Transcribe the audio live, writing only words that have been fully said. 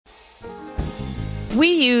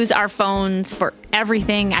We use our phones for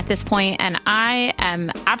everything at this point, and I am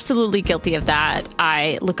absolutely guilty of that.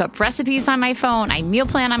 I look up recipes on my phone. I meal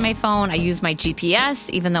plan on my phone. I use my GPS,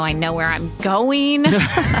 even though I know where I'm going.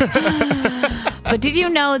 But did you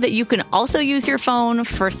know that you can also use your phone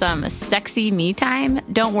for some sexy me time?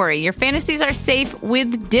 Don't worry, your fantasies are safe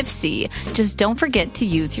with Dipsea. Just don't forget to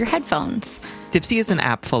use your headphones. Dipsea is an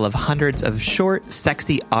app full of hundreds of short,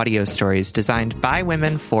 sexy audio stories designed by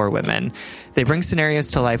women for women. They bring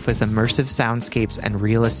scenarios to life with immersive soundscapes and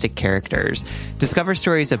realistic characters. Discover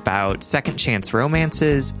stories about second chance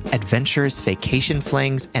romances, adventurous vacation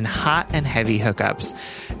flings, and hot and heavy hookups.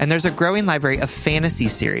 And there's a growing library of fantasy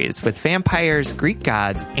series with vampires, Greek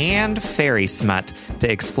gods, and fairy smut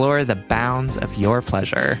to explore the bounds of your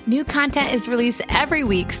pleasure. New content is released every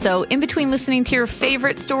week, so in between listening to your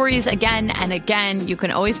favorite stories again and again, you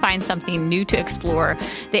can always find something new to explore.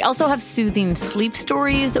 They also have soothing sleep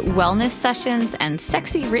stories, wellness sessions, and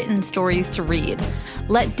sexy written stories to read.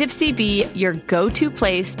 Let Dipsea be your go-to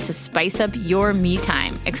place to spice up your me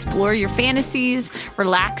time. Explore your fantasies,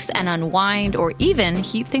 relax and unwind, or even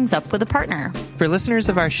heat things up with a partner. For listeners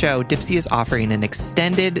of our show, Dipsea is offering an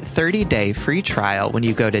extended 30-day free trial when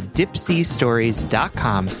you go to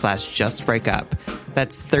dipseastories.com/justbreakup.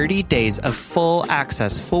 That's 30 days of full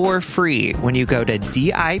access for free when you go to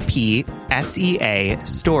DIPSEA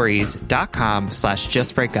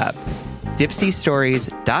stories.com/justbreakup.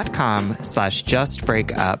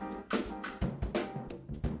 dipseastories.com/justbreakup.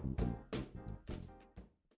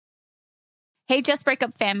 Hey, Just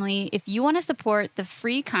Breakup family, if you want to support the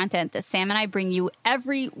free content that Sam and I bring you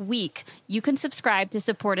every week, you can subscribe to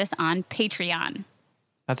support us on Patreon.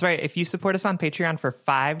 That's right. If you support us on Patreon for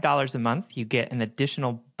 $5 a month, you get an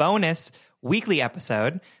additional bonus weekly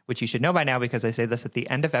episode, which you should know by now because I say this at the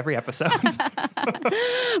end of every episode.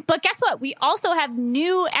 But guess what? We also have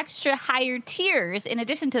new extra higher tiers in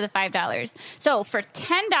addition to the $5. So for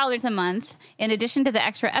 $10 a month, in addition to the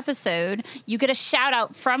extra episode, you get a shout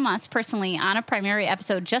out from us personally on a primary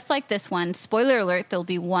episode just like this one. Spoiler alert, there'll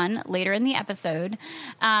be one later in the episode.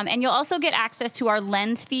 And you'll also get access to our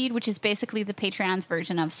Lens feed, which is basically the Patreon's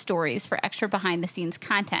version of stories for extra behind the scenes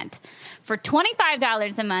content. For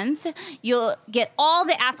 $25 a month, you'll get all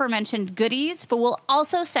the aforementioned goodies, but we'll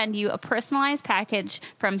also send you a personalized package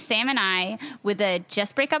from Sam and I with a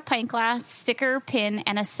Just Breakup pint glass, sticker, pin,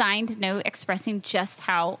 and a signed note expressing just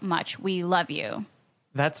how much we love you.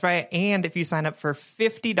 That's right. And if you sign up for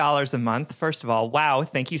 $50 a month, first of all, wow,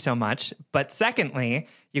 thank you so much. But secondly,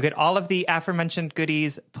 you get all of the aforementioned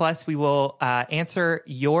goodies, plus we will answer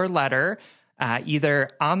your letter either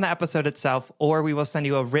on the episode itself, or we will send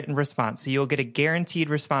you a written response. So you'll get a guaranteed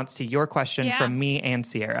response to your question from me and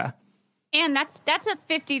Sierra. And that's a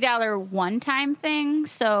 $50 one-time thing.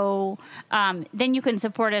 So then you can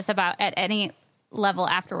support us at any level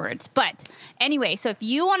afterwards. But anyway, so if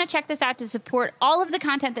you want to check this out to support all of the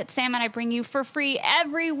content that Sam and I bring you for free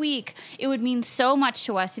every week, it would mean so much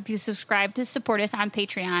to us if you subscribe to support us on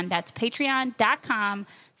Patreon. That's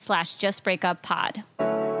patreon.com/justbreakuppod.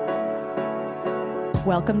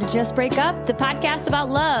 Welcome to Just Break Up, the podcast about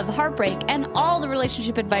love, heartbreak, and all the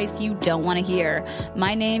relationship advice you don't want to hear.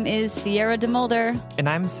 My name is Sierra DeMulder. And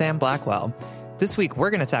I'm Sam Blackwell. This week, we're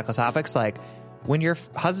going to tackle topics like when your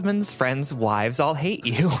husband's friends' wives all hate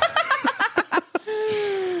you,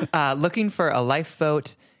 looking for a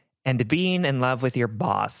lifeboat, and being in love with your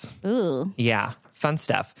boss. Ooh. Yeah. Fun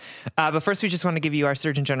stuff. But first, we just want to give you our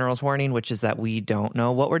Surgeon General's warning, which is that we don't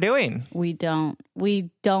know what we're doing. We don't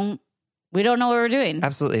know what we're doing.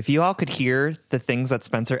 Absolutely. If you all could hear the things that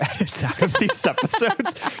Spencer edits out of these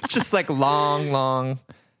episodes, just like long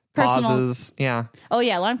pauses. Yeah. Oh,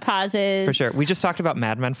 yeah. Long pauses. For sure. We just talked about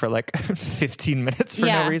Mad Men for like 15 minutes for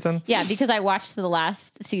no reason. Yeah, because I watched the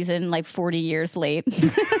last season like 40 years late.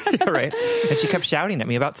 Yeah, right. And she kept shouting at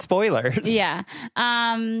me about spoilers. Yeah.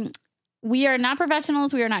 We are not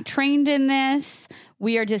professionals. We are not trained in this.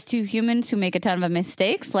 We are just two humans who make a ton of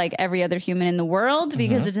mistakes like every other human in the world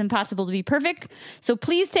because it's impossible to be perfect. So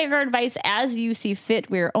please take our advice as you see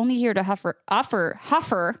fit. We're only here to offer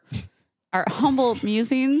our humble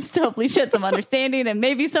musings to hopefully shed some understanding and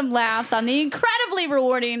maybe some laughs on the incredibly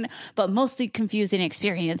rewarding but mostly confusing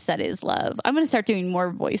experience that is love. I'm going to start doing more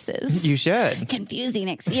voices. You should. Confusing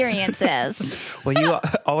experiences. Well, you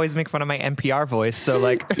always make fun of my NPR voice, so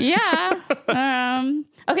like... Yeah.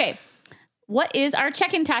 Okay. What is our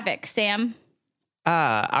check-in topic, Sam?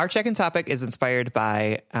 Our check-in topic is inspired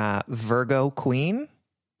by Virgo Queen.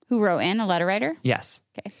 Who wrote in, a letter writer? Yes.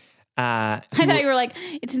 Okay. I thought you were like,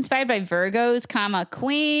 it's inspired by Virgos,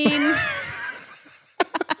 Queen.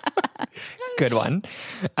 Good one.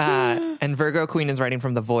 And Virgo Queen is writing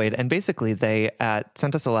from the void. And basically they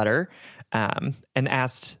sent us a letter and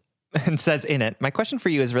asked, and says in it, my question for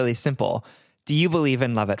you is really simple. Do you believe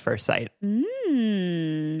in love at first sight?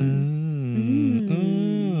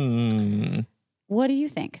 What do you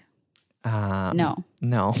think? No.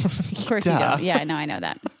 Of course you don't. Yeah, I know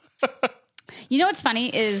that. You know what's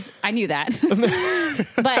funny is I knew that.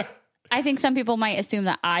 But I think some people might assume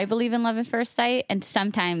that I believe in love at first sight. And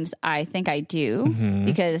sometimes I think I do.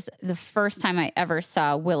 Because the first time I ever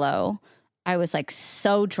saw Willow, I was like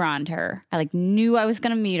so drawn to her. I like knew I was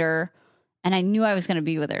going to meet her and I knew I was going to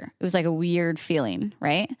be with her. It was like a weird feeling,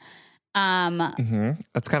 right?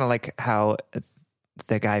 That's kind of like how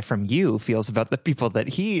the guy from You feels about the people that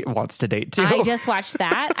he wants to date too. I just watched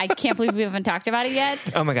that. I can't believe we haven't talked about it yet.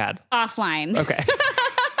 Oh my God. Offline. Okay.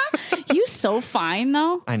 He's so fine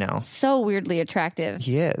though. I know. So weirdly attractive.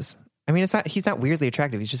 He is. I mean, he's not weirdly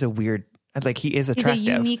attractive. He's just a weird, like he is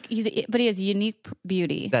attractive. But he has a unique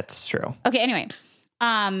beauty. That's true. Okay. Anyway,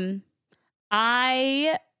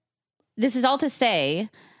 this is all to say,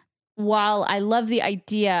 while I love the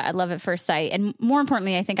idea, I love at first sight, and more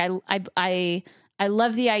importantly, I think I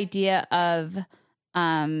love the idea of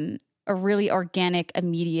a really organic,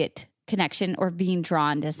 immediate connection or being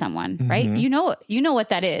drawn to someone, right? You know what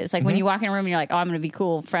that is. Like when you walk in a room and you're like, oh, I'm going to be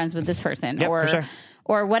cool friends with this person, yep,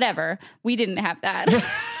 or whatever. We didn't have that.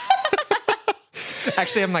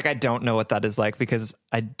 Actually, I'm like, I don't know what that is like because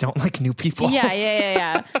I don't like new people.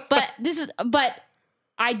 Yeah. But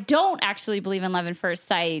I don't actually believe in love at first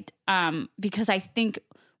sight because I think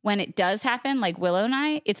when it does happen, like Willow and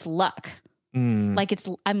I, it's luck. Like it's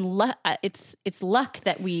luck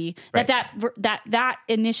that that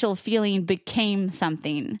initial feeling became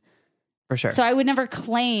something. For sure. So I would never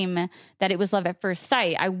claim that it was love at first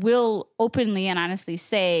sight. I will openly and honestly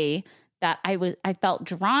say that I felt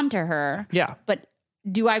drawn to her. Yeah. But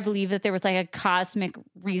do I believe that there was like a cosmic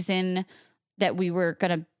reason that we were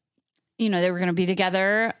gonna, they were gonna be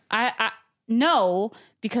together? I no,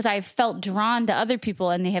 because I felt drawn to other people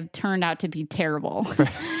and they have turned out to be terrible.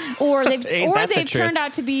 or they've turned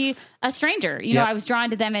out to be a stranger. I was drawn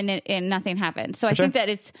to them and nothing happened. So I think that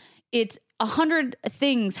it's 100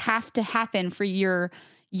 things have to happen for your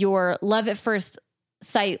love at first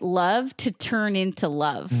sight love to turn into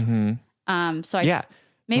love.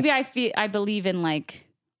 Maybe I believe in like,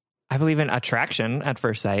 I believe in attraction at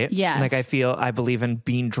first sight. Yeah. Like I believe in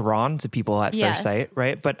being drawn to people at first sight.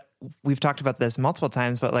 Right. But we've talked about this multiple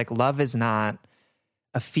times, but like love is not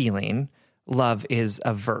a feeling. Love is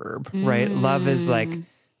a verb, right? Love is like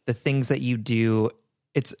the things that you do.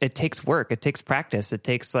 It takes work. It takes practice. It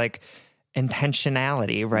takes like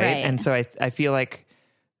intentionality. Right. And so I feel like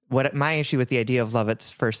my issue with the idea of love at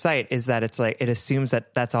first sight is that it's like, it assumes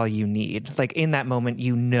that that's all you need. Like in that moment,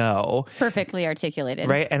 perfectly articulated.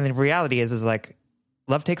 Right. And the reality is like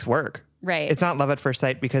love takes work. Right. It's not love at first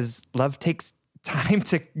sight because love takes time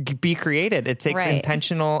to be created. It takes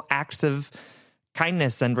intentional acts of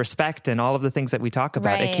kindness and respect and all of the things that we talk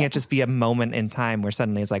about. It can't just be a moment in time where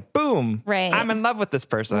suddenly it's like, boom, I'm in love with this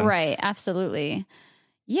person. Right. Absolutely.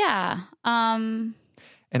 Yeah. And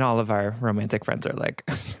all of our romantic friends are like,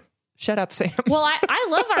 shut up, Sam. Well,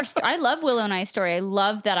 I love Willow and I's story. I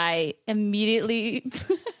love that I immediately.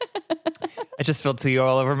 I just spilled tea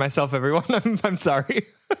all over myself, everyone. I'm sorry.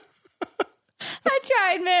 I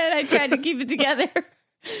tried, man. I tried to keep it together.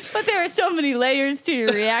 But there are so many layers to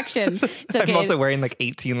your reaction. It's okay. I'm also wearing like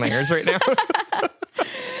 18 layers right now.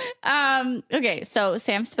 Okay, so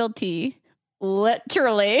Sam spilled tea.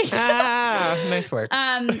 Literally. Nice work.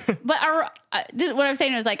 But what I'm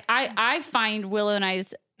saying is like, I find Willow and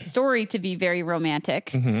I's story to be very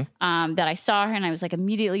romantic. That I saw her and I was like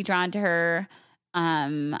immediately drawn to her.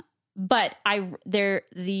 But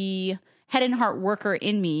the head and heart worker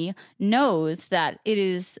in me knows that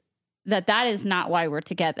that is not why we're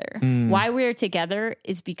together. Why we're together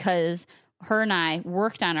is because her and I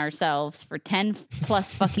worked on ourselves for 10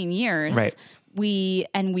 plus fucking years. Right. We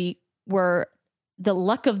were the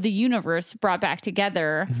luck of the universe brought back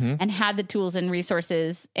together and had the tools and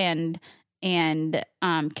resources and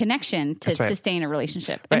connection to sustain a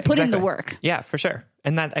relationship and put in the work. Yeah, for sure.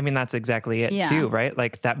 And that's exactly it too, right?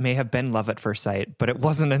 Like that may have been love at first sight, but it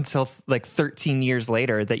wasn't until like 13 years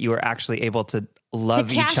later that you were actually able to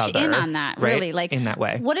love each other. In on that, right? really, like in that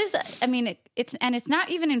way. What is? It's not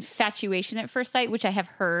even infatuation at first sight, which I have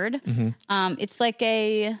heard. It's like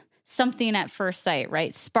a something at first sight,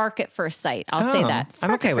 right? Spark at first sight. I'll say that.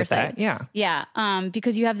 I'm okay with that. Yeah, yeah.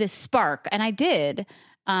 Because you have this spark, and I did,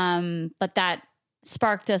 but that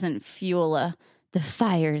spark doesn't fuel the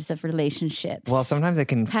fires of relationships. Well, sometimes it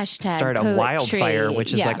can Hashtag start a poetry. wildfire,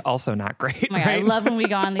 which is Yeah. like also not great. Oh my God, I love when we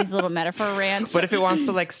go on these little metaphor rants. But if it wants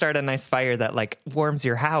to like start a nice fire that like warms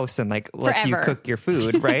your house and like lets you Forever. cook your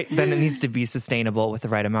food, right? Then it needs to be sustainable with the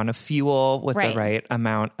right amount of fuel, with Right. the right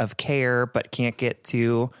amount of care, but can't get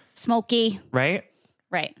too, Smoky. right?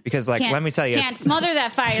 Right. Because like, let me tell you. Can't smother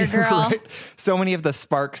that fire, girl. Right? So many of the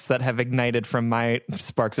sparks that have ignited from my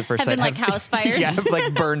sparks at first Have sight been like house fires. Yeah, have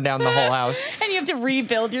like burned down the whole house. And you have to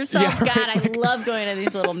rebuild yourself. Yeah, God, right. I love going to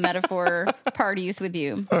these little metaphor parties with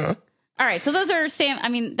you. All right. So those are Sam. I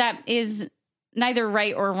mean, that is neither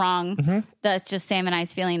right or wrong. Mm-hmm. That's just Sam and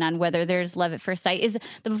I's feeling on whether there's love at first sight.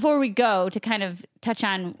 Before we go to kind of touch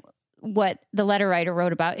on what the letter writer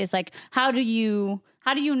wrote about is like, how do you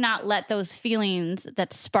not let those feelings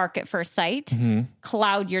that spark at first sight Mm-hmm.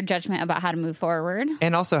 cloud your judgment about how to move forward?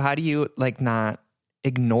 And also, how do you like not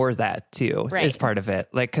ignore that too? Right. Is part of it.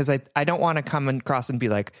 Like, because I don't want to come across and be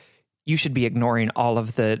like, you should be ignoring all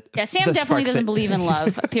of the Yeah, Sam the definitely sparks doesn't that- believe in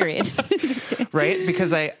love, period. right?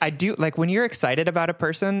 Because I do like when you're excited about a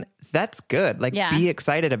person, that's good. Like, Yeah. be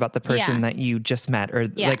excited about the person Yeah. that you just met, or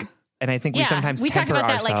Yeah. like. And I think we sometimes talked temper about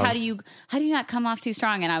that. ourselves. Like, how do you not come off too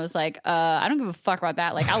strong? And I was like, I don't give a fuck about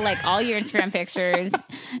that. Like, I'll like all your Instagram pictures.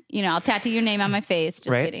 You know, I'll tattoo your name on my face. Just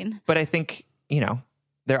right? kidding. But I think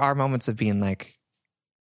there are moments of being like,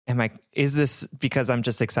 is this because I'm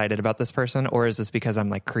just excited about this person, or is this because I'm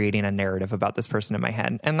like creating a narrative about this person in my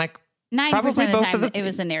head? And like 90% probably of the both time, of the- it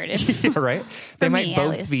was a narrative. yeah, right? They me, might at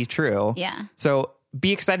both least. be true. Yeah. So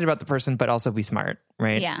be excited about the person, but also be smart,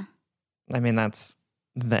 right? Yeah. I mean, that's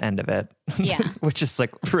the end of it. Yeah. Which is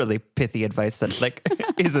like really pithy advice that like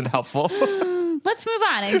isn't helpful. Let's move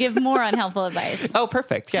on and give more unhelpful advice. Oh,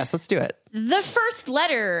 perfect. Yes, let's do it. The first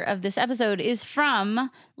letter of this episode is from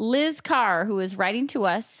Liz Carr, who is writing to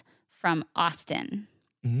us from Austin.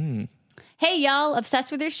 Hey, y'all,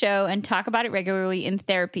 obsessed with your show and talk about it regularly in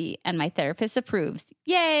therapy, and my therapist approves.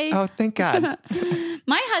 Yay. Oh, thank God.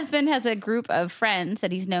 My husband has a group of friends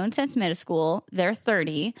that he's known since middle school. They're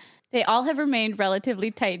 30. They all have remained relatively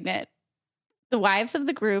tight-knit. The wives of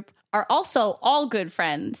the group are also all good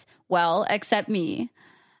friends. Well, except me.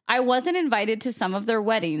 I wasn't invited to some of their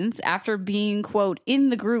weddings after being, quote, in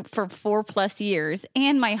the group for 4+ years,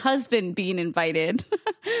 and my husband being invited.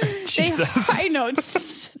 Jesus. I know.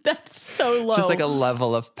 That's so low. Just like a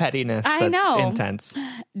level of pettiness I that's know. intense.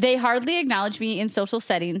 They hardly acknowledge me in social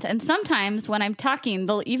settings, and sometimes when I'm talking,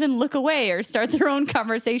 they'll even look away or start their own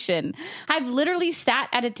conversation. I've literally sat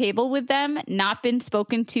at a table with them, not been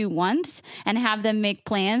spoken to once, and have them make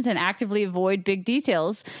plans and actively avoid big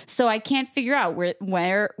details, so I can't figure out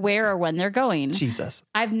where or when they're going. Jesus.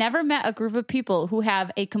 I've never met a group of people who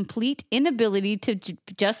have a complete inability to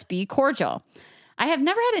just be cordial. I have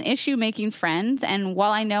never had an issue making friends, and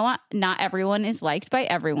while I know not everyone is liked by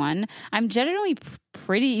everyone, I'm generally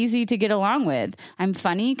pretty easy to get along with. I'm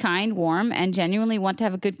funny, kind, warm, and genuinely want to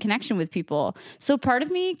have a good connection with people. So part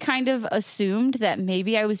of me kind of assumed that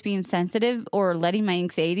maybe I was being sensitive or letting my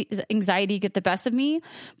anxiety get the best of me,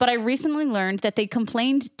 but I recently learned that they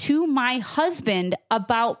complained to my husband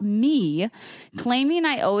about me, claiming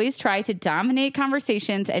I always try to dominate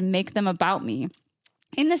conversations and make them about me.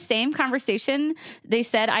 In the same conversation, they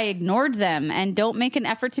said I ignored them and don't make an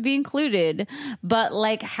effort to be included. But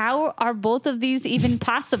like, how are both of these even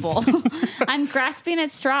possible? I'm grasping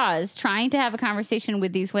at straws, trying to have a conversation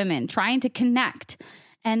with these women, trying to connect.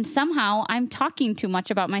 And somehow I'm talking too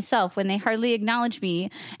much about myself when they hardly acknowledge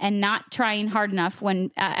me and not trying hard enough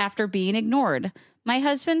when after being ignored. My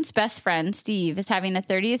husband's best friend, Steve, is having a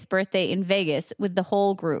 30th birthday in Vegas with the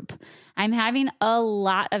whole group. I'm having a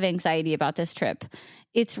lot of anxiety about this trip.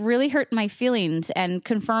 It's really hurt my feelings and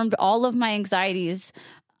confirmed all of my anxieties.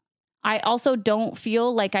 I also don't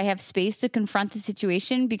feel like I have space to confront the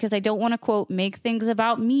situation because I don't want to, quote, make things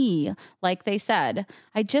about me, like they said.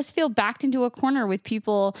 I just feel backed into a corner with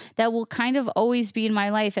people that will kind of always be in my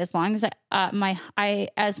life as long as my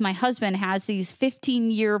husband has these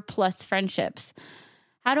 15-year-plus friendships.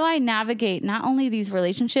 How do I navigate not only these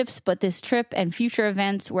relationships, but this trip and future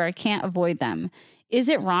events where I can't avoid them? Is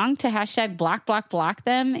it wrong to hashtag block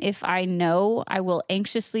them if I know I will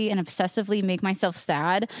anxiously and obsessively make myself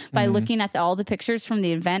sad by looking at all the pictures from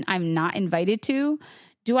the event I'm not invited to?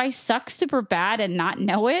 Do I suck super bad and not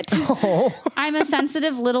know it? Oh. I'm a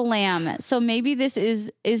sensitive little lamb, so maybe this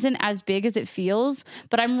isn't as big as it feels,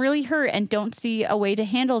 but I'm really hurt and don't see a way to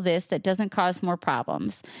handle this that doesn't cause more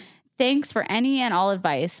problems. Thanks for any and all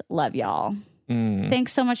advice. Love y'all.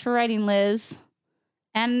 Thanks so much for writing, Liz.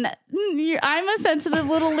 And I'm a sensitive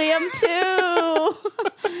little lamb too.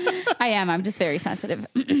 I am. I'm just very sensitive.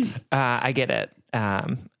 I get it.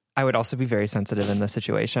 I would also be very sensitive in this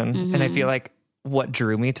situation. And I feel like what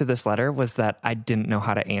drew me to this letter was that I didn't know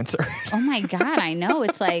how to answer. Oh my God, I know.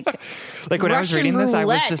 It's like like when I was reading this, I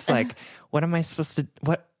was roulette. just like, what am I supposed to,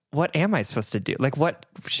 what am I supposed to do? Like, what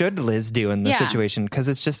should Liz do in this situation? Because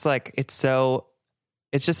it's just like, it's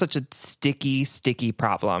just such a sticky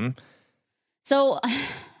problem. So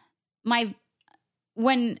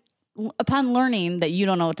upon learning that you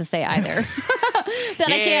don't know what to say either, that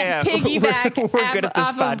I can't piggyback we're good at this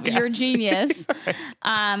off of podcast. your genius. Right.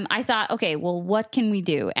 I thought, okay, well, what can we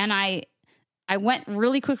do? And I went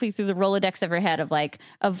really quickly through the Rolodex of her head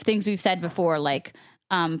of things we've said before, like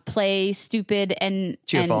play stupid and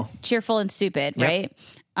cheerful and stupid, right?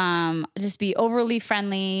 Just be overly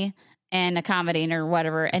friendly and accommodating or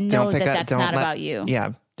whatever, and know that's not about you.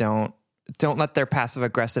 Yeah, don't let their passive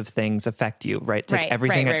aggressive things affect you, right? Take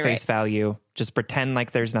everything at face value. Just pretend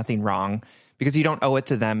like there's nothing wrong, because you don't owe it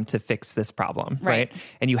to them to fix this problem, right?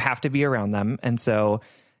 And you have to be around them. And so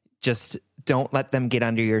just don't let them get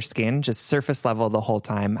under your skin. Just surface level the whole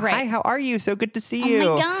time. Right. Hi, how are you? So good to see you.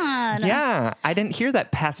 Oh my God. Yeah. I didn't hear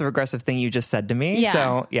that passive aggressive thing you just said to me. Yeah.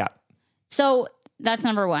 So, yeah. So that's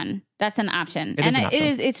number one. That's an option.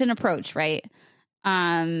 It's an approach, right?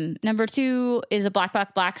 Number two is a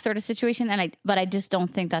black sort of situation. But I just don't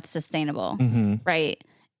think that's sustainable. Right.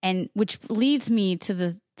 And which leads me to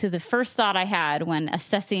the first thought I had when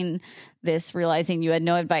assessing this, realizing you had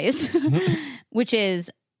no advice, which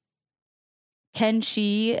is, can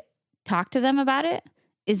she talk to them about it?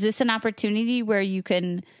 Is this an opportunity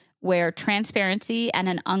where transparency and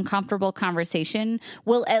an uncomfortable conversation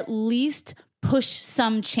will at least push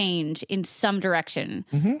some change in some direction?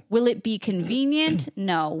 Will it be convenient?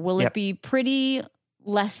 No. Will it be pretty?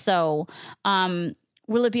 Less so.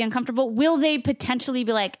 Will it be uncomfortable? Will they potentially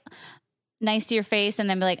be like nice to your face and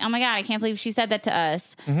then be like, oh my God, I can't believe she said that to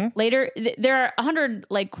us. Later, there are 100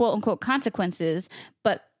 like quote unquote consequences,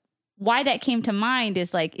 but why that came to mind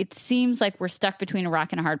is like, it seems like we're stuck between a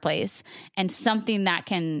rock and a hard place, and something that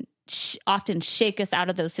can often shake us out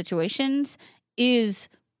of those situations is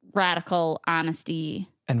radical honesty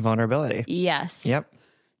And vulnerability. Yes. Yep.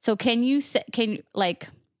 So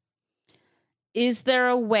is there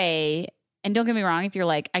a way, and don't get me wrong, if you're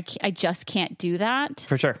like, I just can't do that.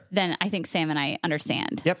 For sure. Then I think Sam and I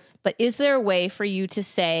understand. Yep. But is there a way for you to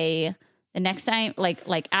say the next time,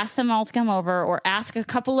 like ask them all to come over, or ask a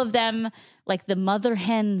couple of them, like the mother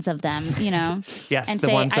hens of them, Yes, and the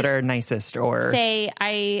ones that are nicest, or say,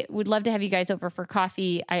 I would love to have you guys over for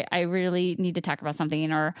coffee. I really need to talk about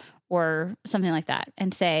something, or something like that.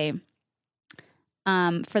 And say,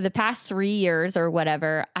 for the past 3 years or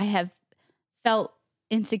whatever, I have felt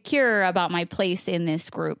insecure about my place in this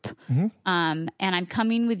group. And I'm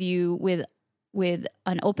coming with you with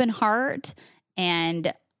an open heart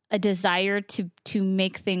and a desire to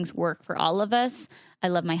make things work for all of us. I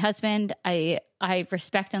love my husband. I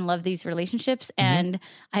respect and love these relationships, and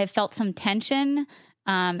I have felt some tension.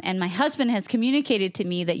 And my husband has communicated to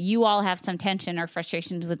me that you all have some tension or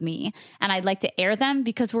frustrations with me, and I'd like to air them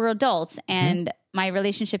because we're adults and my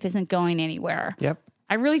relationship isn't going anywhere. Yep.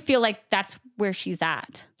 I really feel like that's where she's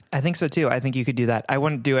at. I think so too. I think you could do that. I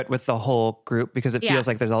wouldn't do it with the whole group because it feels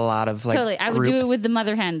like there's a lot of like totally. I would do it with the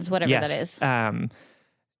mother hens, whatever that is.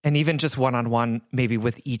 And even just one-on-one, maybe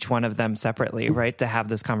with each one of them separately, right? To have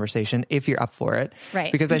this conversation if you're up for it.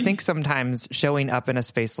 Right. Because I think sometimes showing up in a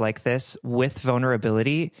space like this with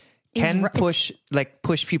vulnerability can push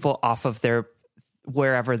people off of their,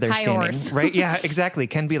 wherever they're high standing. horse. Right? Yeah, exactly.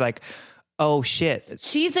 Can be like, oh shit.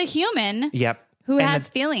 She's a human. Yep. Who has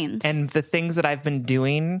feelings. And the things that I've been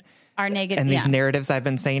doing are negative. And these narratives I've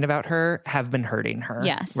been saying about her have been hurting her.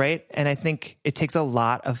 Yes. Right? And I think it takes a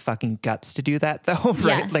lot of fucking guts to do that though,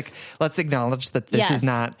 right? Yes. Like, let's acknowledge that this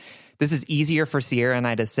is easier for Sierra and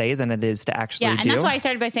I to say than it is to actually do. Yeah, and that's why I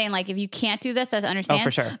started by saying, like, if you can't do this, I understand. Oh,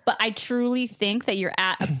 for sure. But I truly think that you're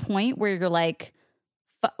at a point where you're like,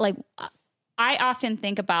 I often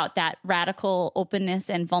think about that radical openness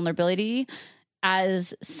and vulnerability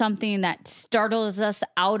as something that startles us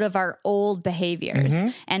out of our old behaviors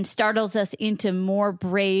and startles us into more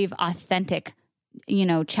brave, authentic,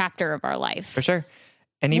 chapter of our life. For sure.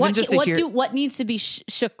 And even what needs to be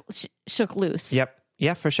shook loose. Yep.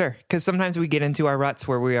 Yeah, for sure. Because sometimes we get into our ruts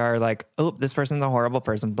where we are like, oh, this person's a horrible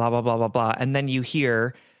person, blah, blah, blah, blah, blah. And then you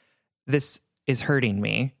hear this is hurting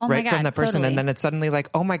me, right? From the person. Totally. And then it's suddenly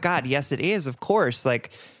like, oh my God, yes, it is. Of course.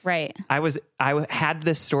 Like, right. I had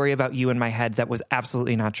this story about you in my head that was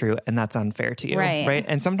absolutely not true. And that's unfair to you. Right.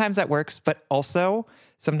 And sometimes that works, but also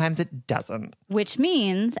sometimes it doesn't. Which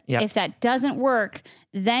means if that doesn't work,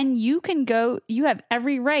 then you have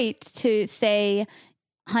every right to say,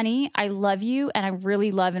 honey, I love you and I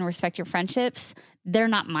really love and respect your friendships. They're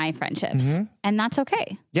not my friendships. And that's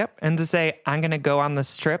okay. Yep. And to say, I'm going to go on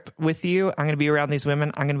this trip with you. I'm going to be around these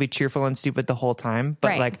women. I'm going to be cheerful and stupid the whole time.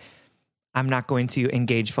 But like, I'm not going to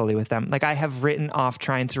engage fully with them. Like, I have written off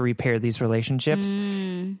trying to repair these relationships.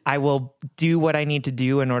 I will do what I need to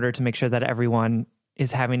do in order to make sure that everyone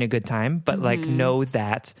is having a good time. But like, know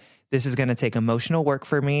that this is going to take emotional work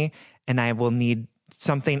for me, and I will need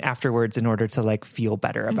something afterwards in order to like feel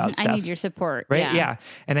better about stuff. I need your support. Right? Yeah.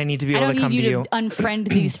 And I need to be able to come to you. I don't need you to unfriend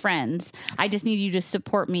these friends. I just need you to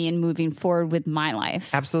support me in moving forward with my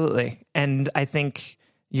life. Absolutely. And I think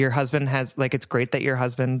your husband has, like, it's great that your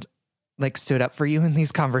husband like stood up for you in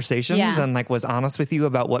these conversations and like was honest with you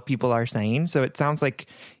about what people are saying. So it sounds like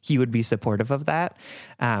he would be supportive of that.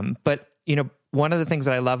 But you know, one of the things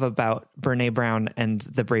that I love about Brene Brown and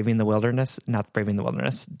the Braving the Wilderness, not Braving the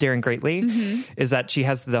Wilderness, Daring Greatly, is that she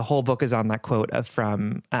has the whole book is on that quote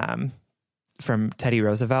from Teddy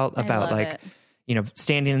Roosevelt about like, you know,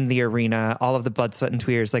 standing in the arena, all of the blood, sweat, and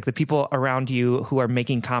tears, like the people around you who are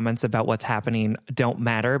making comments about what's happening don't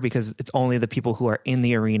matter, because it's only the people who are in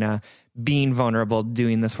the arena being vulnerable,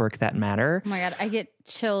 doing this work that matter. Oh my God, I get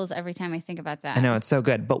chills every time I think about that. I know, it's so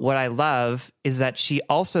good. But what I love is that she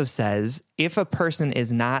also says, if a person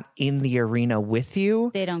is not in the arena with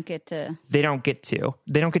you, they don't get to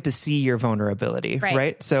see your vulnerability,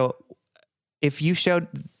 right? So if you showed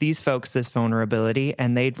these folks this vulnerability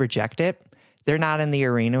and they'd reject it, they're not in the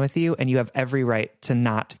arena with you, and you have every right to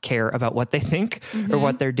not care about what they think or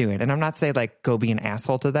what they're doing. And I'm not saying like go be an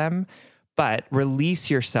asshole to them, but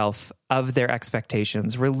release yourself of their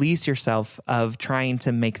expectations, release yourself of trying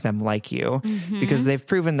to make them like you, because they've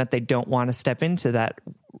proven that they don't want to step into that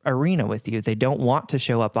arena with you. They don't want to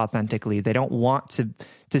show up authentically. They don't want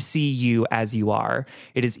to see you as you are.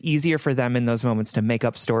 It is easier for them in those moments to make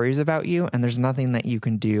up stories about you, and there's nothing that you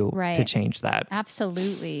can do to change that.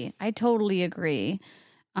 Absolutely. I totally agree.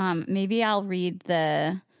 Maybe I'll read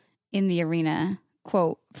the In the Arena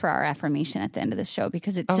quote for our affirmation at the end of the show,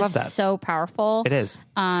 because it's just so powerful. It is.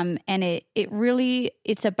 And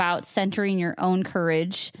it's about centering your own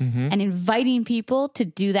courage and inviting people to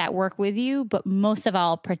do that work with you, but most of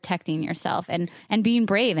all, protecting yourself and being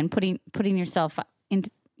brave and putting yourself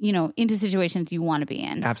into situations you want to be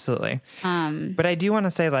in. Absolutely. But I do want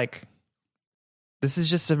to say, like, this is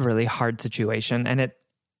just a really hard situation, and it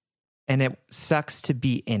sucks to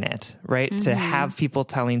be in it, right? To have people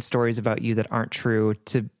telling stories about you that aren't true,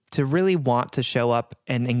 to really want to show up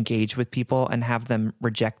and engage with people and have them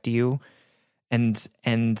reject you and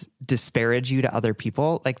disparage you to other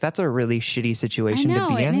people. Like, that's a really shitty situation to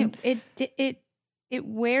be in. It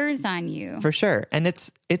wears on you. For sure. And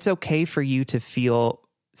it's okay for you to feel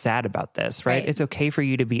sad about this, right? It's okay for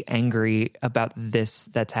you to be angry about this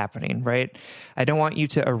that's happening, right? I don't want you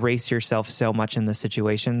to erase yourself so much in the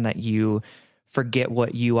situation that you forget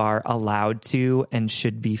what you are allowed to and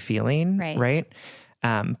should be feeling, right?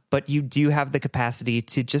 But you do have the capacity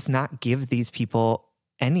to just not give these people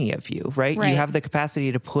any of you, right? You have the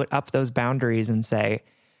capacity to put up those boundaries and say,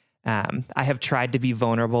 I have tried to be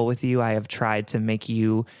vulnerable with you. I have tried to make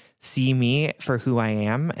you see me for who I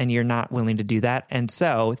am, and you're not willing to do that. And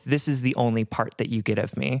so this is the only part that you get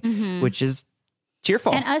of me, which is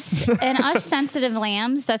cheerful. And us sensitive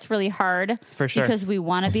lambs, that's really hard. For sure. Because we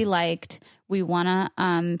want to be liked. We want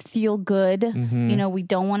to feel good. You know, we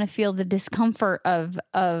don't want to feel the discomfort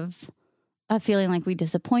of feeling like we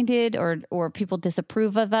disappointed or people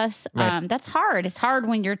disapprove of us. That's hard. It's hard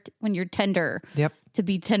when you're tender. To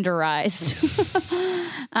be tenderized.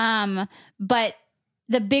 But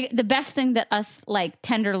the best thing that us like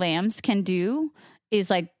tender lambs can do is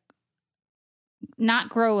like not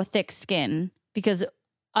grow a thick skin, because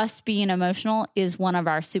us being emotional is one of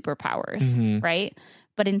our superpowers, right?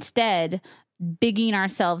 But instead, bigging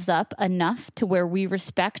ourselves up enough to where we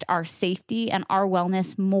respect our safety and our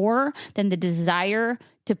wellness more than the desire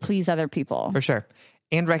to please other people. For sure.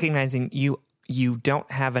 And recognizing you don't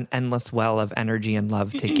have an endless well of energy and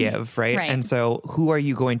love to give, right? And so who are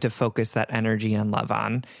you going to focus that energy and love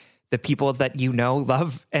on? The people that you know,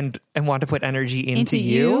 love, and want to put energy into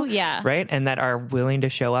you, right? And that are willing to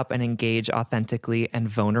show up and engage authentically and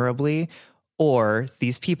vulnerably, or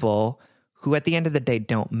these people who at the end of the day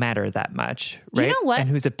don't matter that much, right? You know what? And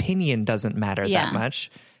whose opinion doesn't matter that much.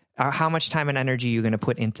 How much time and energy are you going to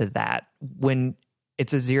put into that when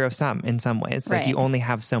it's a zero sum in some ways? Like, you only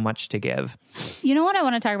have so much to give. You know what I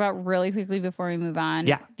want to talk about really quickly before we move on?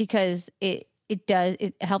 Yeah. Because it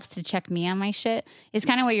helps to check me on my shit. It's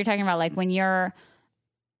kind of what you're talking about. Like, when you're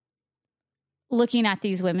looking at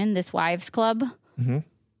these women, this wives club,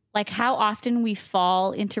 like how often we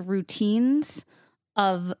fall into routines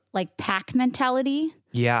of like pack mentality.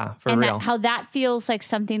 Yeah, for and real. how that feels like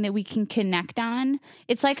something that we can connect on.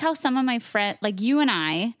 It's like how some of my friends, like you and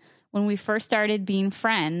I, when we first started being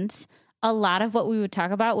friends, a lot of what we would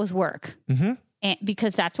talk about was work. Mm-hmm. And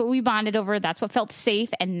because that's what we bonded over. That's what felt safe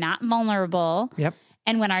and not vulnerable. Yep.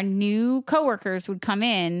 And when our new coworkers would come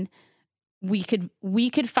in, we could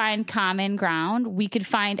find common ground. We could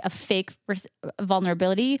find a fake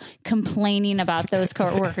vulnerability complaining about those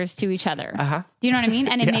coworkers to each other. Uh-huh. Do you know what I mean?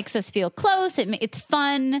 And it makes us feel close. It's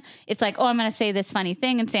fun. It's like, oh, I'm going to say this funny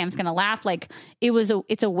thing and Sam's going to laugh. Like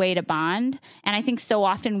it's a way to bond. And I think so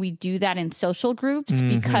often we do that in social groups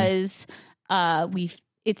because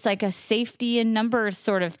it's like a safety in numbers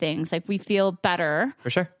sort of things. Like we feel better for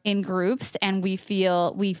sure in groups, and we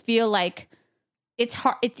feel like it's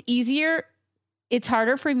hard. It's easier. It's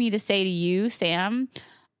harder for me to say to you, Sam,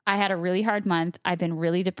 I had a really hard month. I've been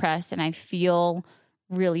really depressed and I feel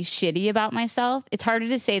really shitty about myself. It's harder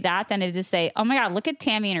to say that than it is to say, oh my God, look at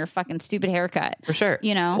Tammy and her fucking stupid haircut. For sure.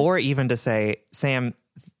 You know? Or even to say, Sam,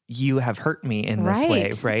 you have hurt me in this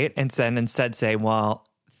way, right? And then instead say, well,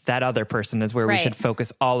 that other person is where we should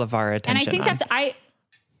focus all of our attention on. And I think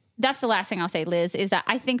that's the last thing I'll say, Liz, is that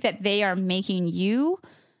I think that they are making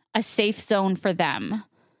a safe zone for them.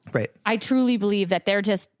 Right. I truly believe that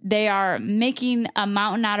they are making a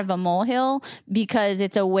mountain out of a molehill because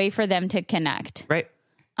it's a way for them to connect. Right.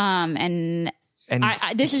 And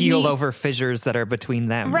this heal over fissures that are between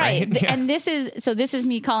them. Right. Yeah. And this is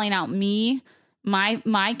me calling out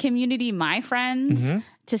my community, my friends,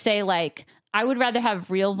 to say, like, I would rather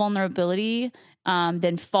have real vulnerability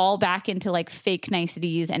than fall back into like fake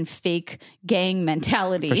niceties and fake gang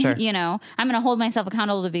mentality. For sure. You know, I'm going to hold myself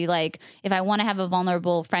accountable to be like, if I want to have a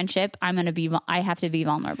vulnerable friendship, I have to be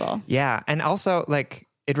vulnerable. Yeah. And also, like,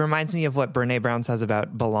 it reminds me of what Brene Brown says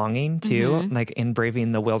about belonging too, like in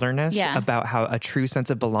Braving the Wilderness, about how a true sense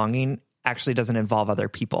of belonging actually doesn't involve other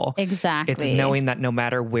people. Exactly. It's knowing that no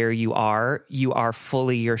matter where you are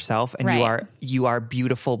fully yourself, and you are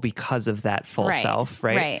beautiful because of that full self,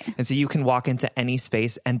 right? And so you can walk into any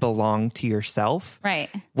space and belong to yourself,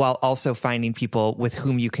 while also finding people with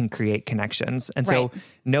whom you can create connections. And so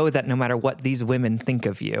know that no matter what these women think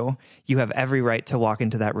of you, you have every right to walk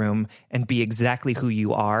into that room and be exactly who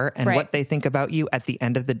you are, and what they think about you at the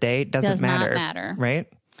end of the day does not matter. Right?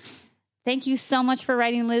 Thank you so much for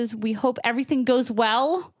writing, Liz. We hope everything goes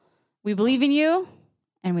well. We believe in you,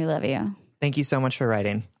 and we love you. Thank you so much for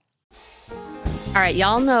writing. All right,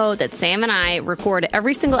 y'all know that Sam and I record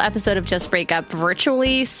every single episode of Just Break Up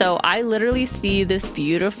virtually, so I literally see this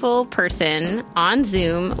beautiful person on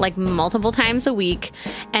Zoom like multiple times a week,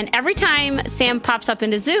 and every time Sam pops up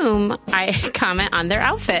into Zoom, I comment on their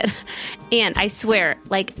outfit. And I swear,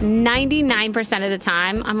 like 99% of the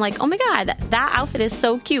time, I'm like, oh my God, that outfit is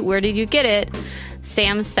so cute. Where did you get it?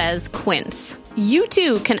 Sam says Quince. You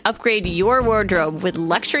too can upgrade your wardrobe with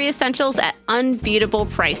luxury essentials at unbeatable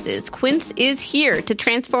prices. Quince is here to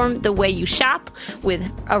transform the way you shop with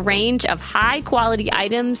a range of high-quality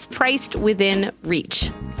items priced within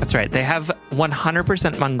reach. That's right. They have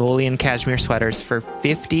 100% Mongolian cashmere sweaters for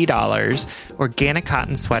 $50, organic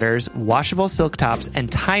cotton sweaters, washable silk tops, and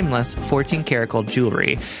timeless 14-karat gold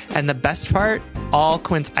jewelry. And the best part, all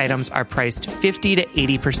Quince items are priced 50 to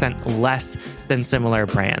 80% less than similar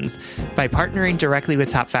brands. By partnering directly with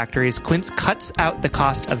top factories, Quince cuts out the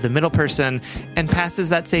cost of the middle person and passes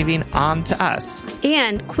that saving on to us.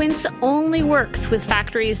 And Quince only works with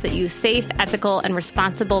factories that use safe, ethical, and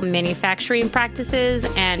responsible manufacturing practices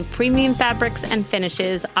and premium fabrics and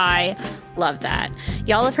finishes. I love that.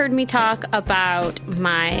 Y'all have heard me talk about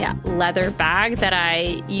my leather bag that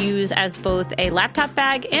I use as both a laptop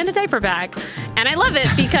bag and a diaper bag. And I love it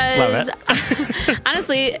because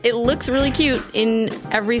honestly, it looks really cute in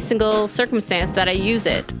every single circumstance that I use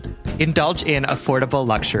it. Indulge in affordable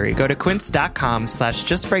luxury. Go to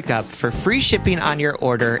quince.com/justbreakup for free shipping on your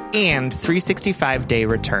order and 365-day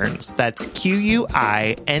returns. That's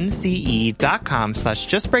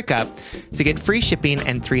QUINCE.com/justbreakup to get free shipping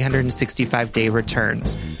and 365-day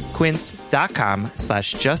returns.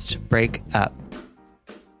 Quince.com/justbreakup.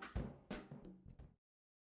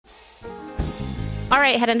 All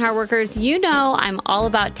right, Head and Heart workers, you know I'm all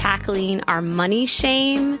about tackling our money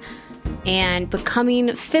shame and becoming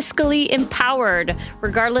fiscally empowered,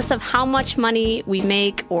 regardless of how much money we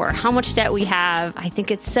make or how much debt we have. I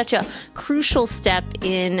think it's such a crucial step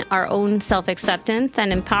in our own self-acceptance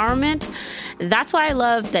and empowerment. That's why I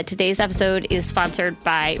love that today's episode is sponsored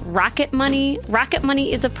by Rocket Money. Rocket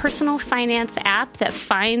Money is a personal finance app that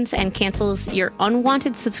finds and cancels your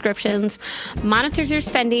unwanted subscriptions, monitors your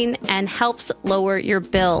spending, and helps lower your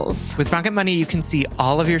bills. With Rocket Money, you can see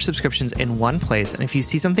all of your subscriptions in one place, and if you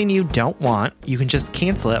see something you don't want, you can just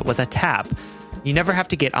cancel it with a tap. You never have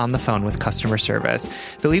to get on the phone with customer service.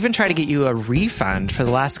 They'll even try to get you a refund for the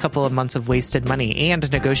last couple of months of wasted money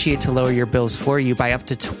and negotiate to lower your bills for you by up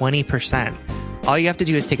to 20%. All you have to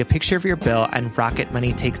do is take a picture of your bill, and Rocket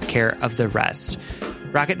Money takes care of the rest.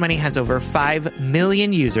 Rocket Money has over 5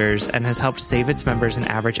 million users and has helped save its members an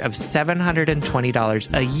average of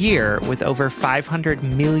 $720 a year with over $500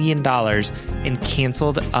 million in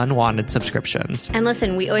canceled unwanted subscriptions. And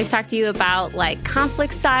listen, we always talk to you about like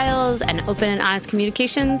conflict styles and open and honest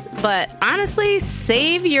communications, but honestly,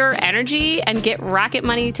 save your energy and get Rocket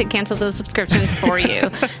Money to cancel those subscriptions for you.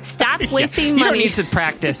 Stop wasting money. You don't need to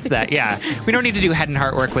practice that. Yeah. We don't need to do head and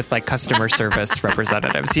heart work with like customer service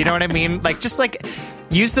representatives. You know what I mean? Like, just like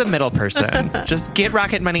use the middle person. Just get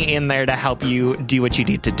Rocket Money in there to help you do what you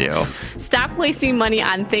need to do. Stop wasting money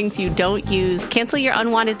on things you don't use. Cancel your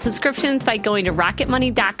unwanted subscriptions by going to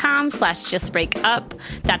rocketmoney.com/justbreakup.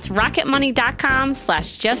 That's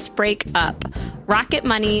rocketmoney.com/justbreakup.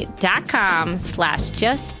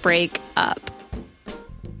 rocketmoney.com/justbreakup.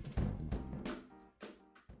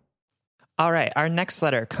 All right. Our next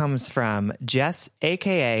letter comes from Jess,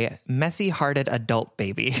 a.k.a. Messy-Hearted Adult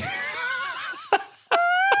Baby.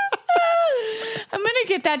 I'm going to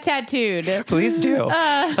get that tattooed. Please do.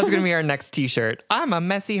 That's going to be our next t-shirt. I'm a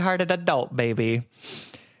messy-hearted adult baby.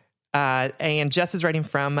 And Jess is writing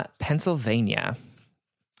from Pennsylvania.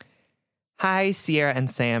 Hi, Sierra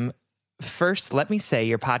and Sam. First, let me say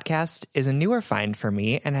your podcast is a newer find for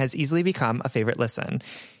me and has easily become a favorite listen.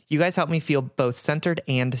 You guys help me feel both centered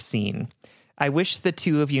and seen. I wish the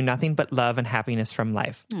two of you nothing but love and happiness from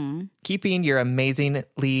life. Keeping your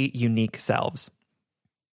amazingly unique selves.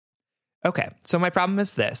 Okay, so my problem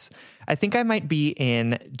is this. I think I might be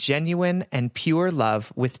in genuine and pure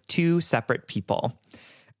love with two separate people.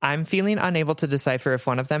 I'm feeling unable to decipher if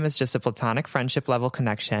one of them is just a platonic friendship level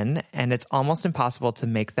connection, and it's almost impossible to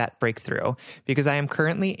make that breakthrough because I am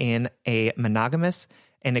currently in a monogamous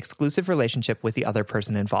and exclusive relationship with the other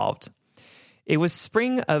person involved. It was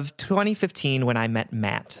spring of 2015 when I met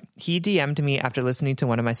Matt. He DM'd me after listening to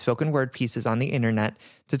one of my spoken word pieces on the internet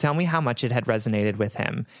to tell me how much it had resonated with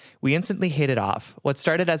him. We instantly hit it off. What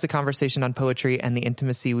started as a conversation on poetry and the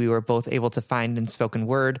intimacy we were both able to find in spoken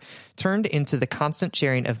word turned into the constant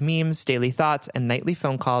sharing of memes, daily thoughts, and nightly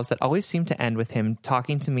phone calls that always seemed to end with him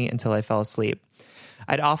talking to me until I fell asleep.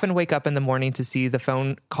 I'd often wake up in the morning to see the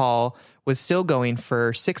phone call was still going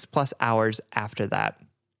for 6+ hours after that.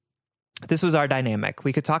 This was our dynamic.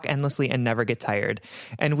 We could talk endlessly and never get tired.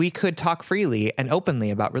 And we could talk freely and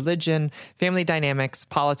openly about religion, family dynamics,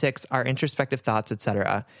 politics, our introspective thoughts,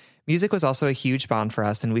 etc. Music was also a huge bond for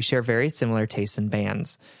us, and we share very similar tastes in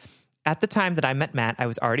bands. At the time that I met Matt, I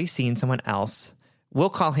was already seeing someone else.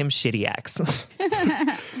 We'll call him Shitty X.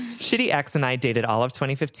 Shitty X and I dated all of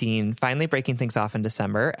 2015, finally breaking things off in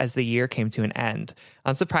December as the year came to an end.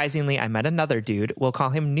 Unsurprisingly, I met another dude. We'll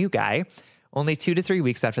call him New Guy. Only 2 to 3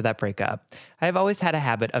 weeks after that breakup. I have always had a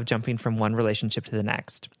habit of jumping from one relationship to the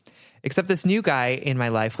next. Except this new guy in my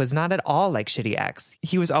life was not at all like Shitty X.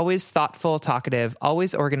 He was always thoughtful, talkative,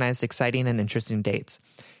 always organized exciting and interesting dates.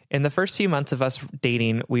 In the first few months of us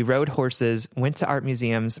dating, we rode horses, went to art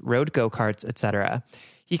museums, rode go-karts, etc.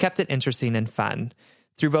 He kept it interesting and fun.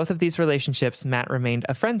 Through both of these relationships, Matt remained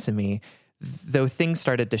a friend to me, though things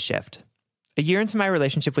started to shift. A year into my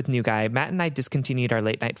relationship with New Guy, Matt and I discontinued our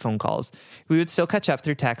late-night phone calls. We would still catch up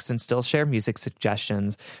through text and still share music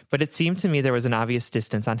suggestions, but it seemed to me there was an obvious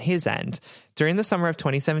distance on his end. During the summer of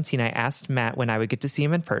 2017, I asked Matt when I would get to see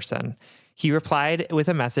him in person. He replied with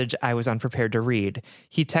a message I was unprepared to read.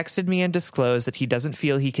 He texted me and disclosed that he doesn't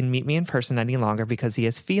feel he can meet me in person any longer because he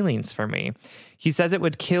has feelings for me. He says it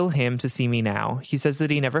would kill him to see me now. He says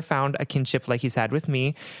that he never found a kinship like he's had with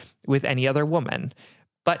me with any other woman.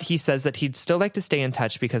 But he says that he'd still like to stay in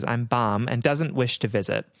touch because I'm bomb and doesn't wish to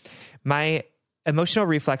visit. My emotional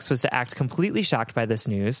reflex was to act completely shocked by this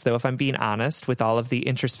news, though if I'm being honest, with all of the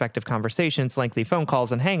introspective conversations, lengthy phone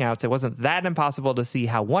calls, and hangouts, it wasn't that impossible to see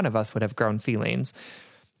how one of us would have grown feelings.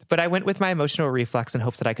 But I went with my emotional reflex in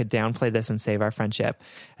hopes that I could downplay this and save our friendship.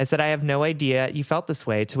 I said, I have no idea you felt this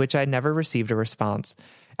way, to which I never received a response.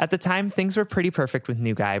 At the time, things were pretty perfect with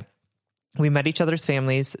New Guy. We met each other's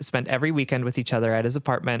families, spent every weekend with each other at his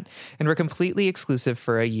apartment, and were completely exclusive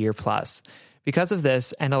for a year plus. Because of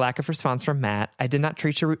this and a lack of response from Matt, I did not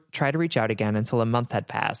try to reach out again until a month had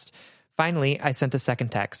passed. Finally, I sent a second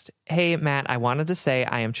text. Hey, Matt, I wanted to say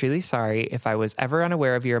I am truly sorry if I was ever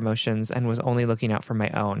unaware of your emotions and was only looking out for my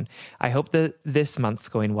own. I hope that this month's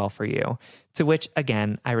going well for you. To which,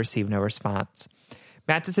 again, I received no response.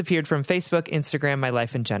 Matt disappeared from Facebook, Instagram, my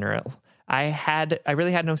life in general. I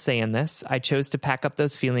really had no say in this. I chose to pack up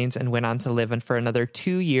those feelings and went on to live for another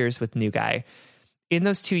 2 years with New Guy. In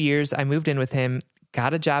those 2 years, I moved in with him,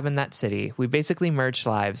 got a job in that city. We basically merged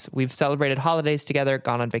lives. We've celebrated holidays together,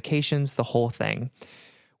 gone on vacations, the whole thing.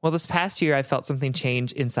 Well, this past year, I felt something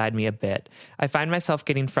change inside me a bit. I find myself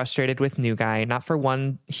getting frustrated with New Guy, not for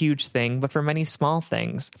one huge thing, but for many small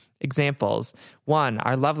things. Examples. 1,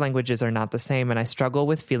 our love languages are not the same, and I struggle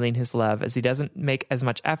with feeling his love as he doesn't make as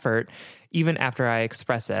much effort even after I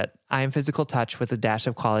express it. I am physical touch with a dash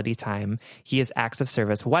of quality time. He is acts of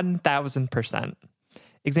service 1,000%.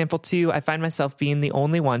 Example 2, I find myself being the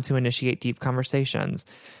only one to initiate deep conversations.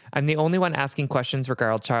 I'm the only one asking questions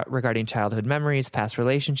regarding childhood memories, past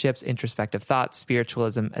relationships, introspective thoughts,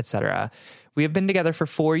 spiritualism, etc. We have been together for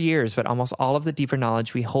 4 years, but almost all of the deeper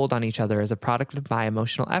knowledge we hold on each other is a product of my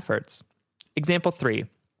emotional efforts. Example 3,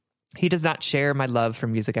 he does not share my love for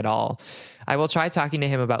music at all. I will try talking to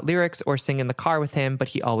him about lyrics or sing in the car with him, but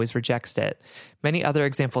he always rejects it. Many other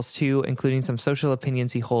examples too, including some social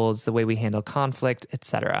opinions he holds, the way we handle conflict,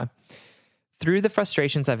 etc. Through the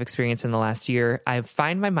frustrations I've experienced in the last year, I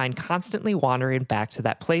find my mind constantly wandering back to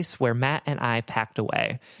that place where Matt and I packed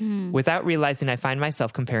away. Without realizing, I find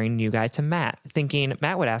myself comparing New Guy to Matt, thinking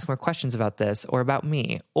Matt would ask more questions about this or about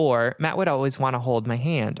me, or Matt would always want to hold my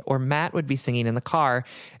hand, or Matt would be singing in the car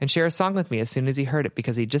and share a song with me as soon as he heard it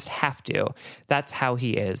because he'd just have to. That's how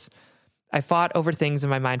he is. I fought over things in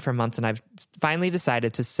my mind for months, and I've finally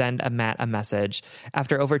decided to send Matt a message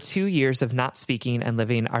after over 2 years of not speaking and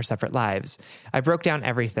living our separate lives. I broke down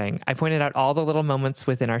everything. I pointed out all the little moments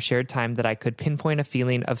within our shared time that I could pinpoint a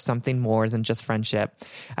feeling of something more than just friendship.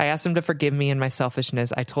 I asked him to forgive me and my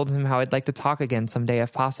selfishness. I told him how I'd like to talk again someday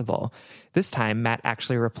if possible. This time, Matt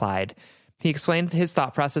actually replied. He explained his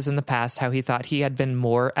thought process in the past, how he thought he had been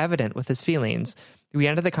more evident with his feelings. We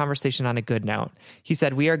ended the conversation on a good note. He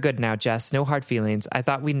said, "We are good now, Jess. No hard feelings. I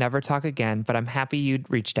thought we'd never talk again, but I'm happy you'd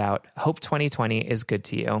reached out. Hope 2020 is good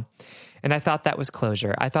to you." And I thought that was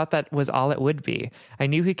closure. I thought that was all it would be. I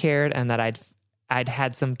knew he cared and that I'd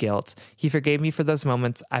had some guilt. He forgave me for those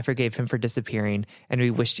moments. I forgave him for disappearing, and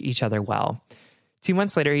we wished each other well. 2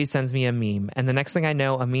 months later, he sends me a meme, and the next thing I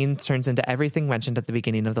know, a meme turns into everything mentioned at the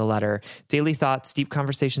beginning of the letter. Daily thoughts, deep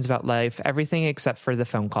conversations about life, everything except for the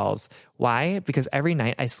phone calls. Why? Because every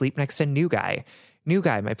night I sleep next to New Guy. New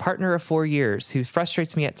Guy, my partner of 4 years, who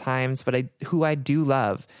frustrates me at times, but who I do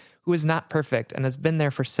love, who is not perfect and has been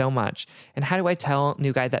there for so much. And how do I tell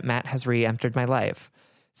New Guy that Matt has re-entered my life?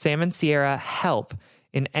 Sam and Sierra, help.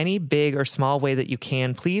 In any big or small way that you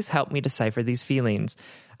can, please help me decipher these feelings.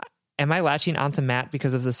 Am I latching onto Matt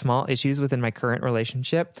because of the small issues within my current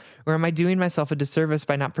relationship? Or am I doing myself a disservice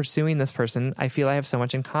by not pursuing this person I feel I have so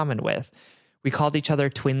much in common with? We called each other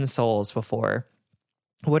twin souls before.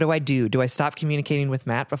 What do I do? Do I stop communicating with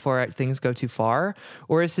Matt before things go too far?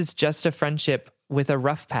 Or is this just a friendship with a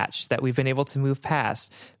rough patch that we've been able to move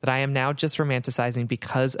past, that I am now just romanticizing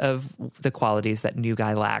because of the qualities that New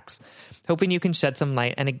Guy lacks? Hoping you can shed some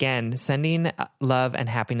light, and again, sending love and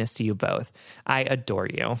happiness to you both. I adore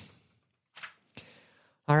you.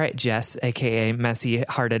 All right, Jess, a.k.a.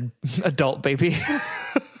 messy-hearted adult baby.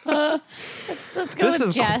 Let's go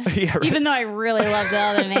with Jess, yeah, right. Even though I really love the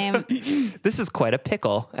other name. This is quite a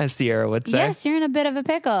pickle, as Sierra would say. Yes, you're in a bit of a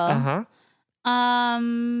pickle. Uh-huh.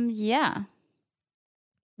 Yeah.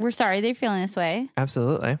 We're sorry that you're feeling this way.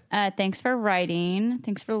 Absolutely. Thanks for writing.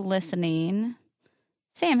 Thanks for listening.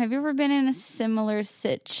 Sam, have you ever been in a similar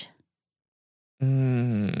sitch?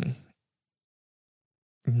 No.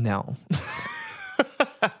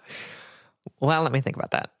 Well, let me think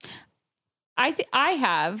about that. I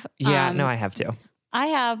have. Yeah, no, I have too. I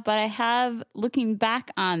have, but I have, looking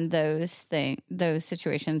back on those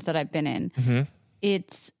situations that I've been in, mm-hmm.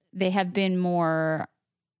 They have been more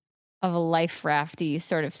of a life rafty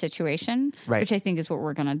sort of situation, right. Which I think is what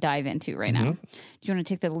we're going to dive into right now. Do you want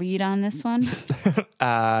to take the lead on this one?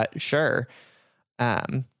 Sure.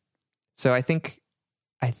 So I think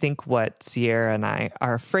what Sierra and I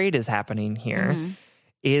are afraid is happening here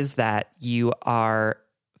is that you are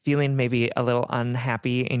feeling maybe a little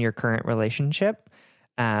unhappy in your current relationship.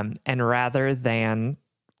 And rather than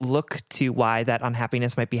look to why that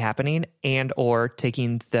unhappiness might be happening and or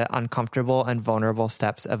taking the uncomfortable and vulnerable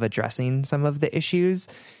steps of addressing some of the issues,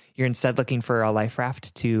 you're instead looking for a life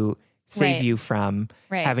raft to save you from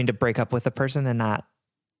having to break up with a person and not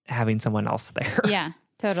having someone else there. Yeah.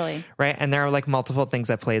 Totally. Right. And there are like multiple things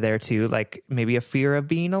at play there too, like maybe a fear of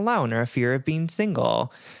being alone or a fear of being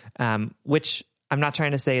single, which I'm not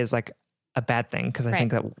trying to say is like a bad thing, because I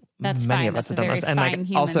think that That's many fine. of us That's have a done very this. And like fine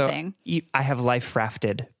human also, thing. I have life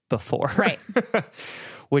rafted before. Right.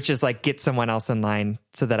 Which is like get someone else in line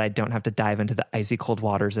so that I don't have to dive into the icy cold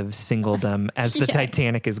waters of singledom as the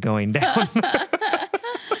Titanic is going down.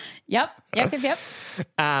 Yep.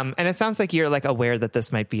 And it sounds like you're like aware that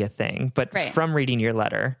this might be a thing, but from reading your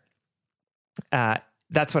letter,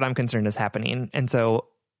 that's what I'm concerned is happening. And so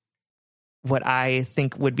what I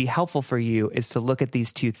think would be helpful for you is to look at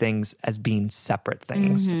these two things as being separate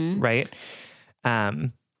things, right?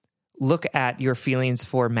 Look at your feelings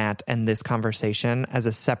for Matt and this conversation as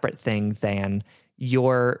a separate thing than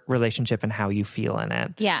your relationship and how you feel in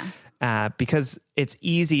it. Yeah. Because it's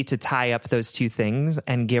easy to tie up those two things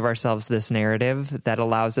and give ourselves this narrative that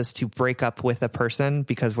allows us to break up with a person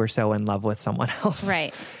because we're so in love with someone else.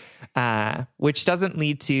 Right. Which doesn't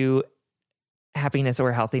lead to happiness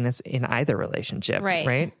or healthiness in either relationship.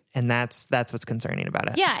 Right. And that's what's concerning about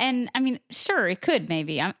it. Yeah. And I mean, sure, it could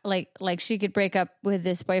maybe. Like she could break up with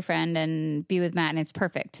this boyfriend and be with Matt and it's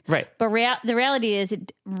perfect. Right. But the reality is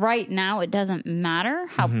right now, it doesn't matter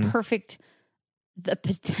how perfect the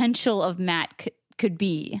potential of Matt could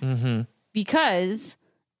be because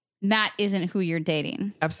Matt isn't who you're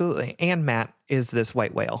dating. Absolutely. And Matt is this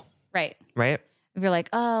white whale. Right. Right. If you're like,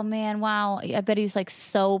 oh man, wow, I bet he's like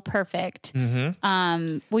so perfect. Well,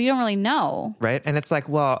 you don't really know. Right. And it's like,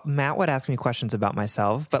 well, Matt would ask me questions about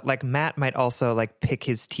myself, but like Matt might also like pick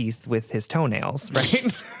his teeth with his toenails,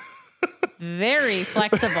 right? Very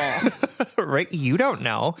flexible. Right. You don't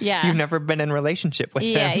know. Yeah. You've never been in a relationship with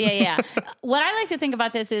him. Yeah. What I like to think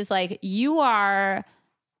about this is like you're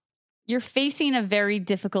facing a very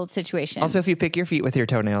difficult situation. Also, if you pick your feet with your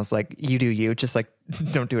toenails, like you do you, just like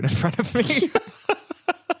don't do it in front of me.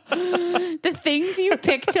 The things you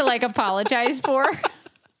pick to like apologize for.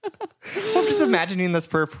 I'm just imagining this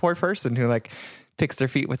poor person who like picks their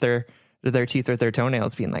feet with their teeth or their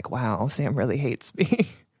toenails being like, wow, Sam really hates me.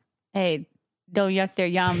 Hey, don't yuck their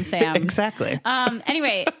yum, Sam. Exactly.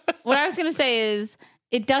 Anyway, what I was going to say is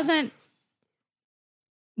it's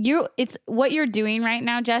what you're doing right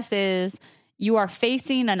now, Jess, is you are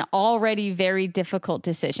facing an already very difficult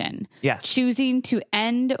decision. Yes. Choosing to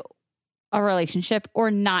end a relationship or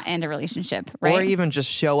not end a relationship, right? Or even just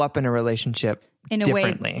show up in a relationship in a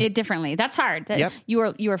differently. way differently. That's hard. Yep.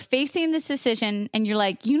 You are facing this decision and you're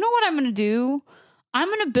like, you know what I'm going to do? I'm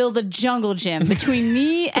going to build a jungle gym between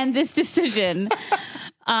me and this decision.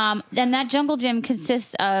 And that jungle gym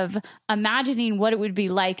consists of imagining what it would be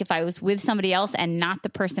like if I was with somebody else and not the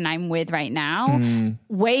person I'm with right now,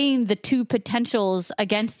 weighing the two potentials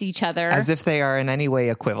against each other. As if they are in any way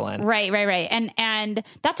equivalent. Right. And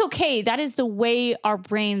that's okay. That is the way our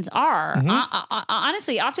brains are.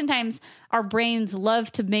 Honestly, oftentimes our brains love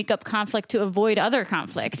to make up conflict to avoid other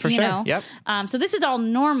conflict. For sure. Yep. So this is all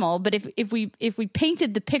normal, but if we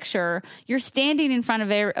painted the picture, you're standing in front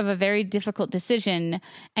of a very difficult decision,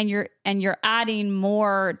 and you're adding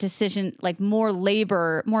more decision, like more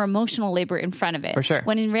labor, more emotional labor in front of it. For sure.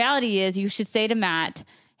 When in reality is you should say to Matt,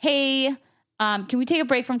 hey, can we take a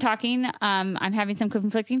break from talking? I'm having some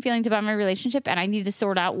conflicting feelings about my relationship and I need to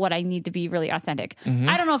sort out what I need to be really authentic.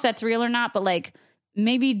 I don't know if that's real or not, but like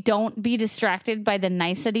maybe don't be distracted by the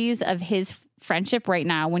niceties of his friendship right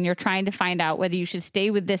now when you're trying to find out whether you should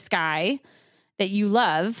stay with this guy that you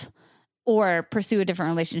love or pursue a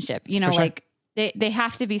different relationship. You know, For sure. like they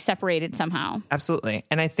have to be separated somehow. Absolutely.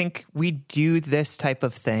 And I think we do this type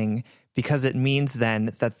of thing because it means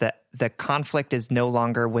then that the conflict is no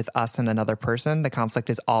longer with us and another person. The conflict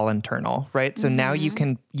is all internal, right? So now you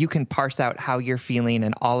can parse out how you're feeling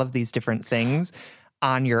and all of these different things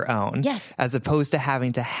on your own. Yes. As opposed to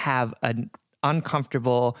having to have an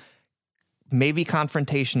uncomfortable, maybe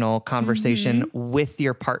confrontational conversation with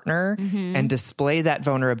your partner and display that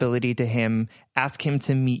vulnerability to him, ask him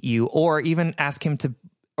to meet you, or even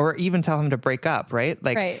tell him to break up, right?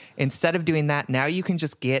 Like instead of doing that, now you can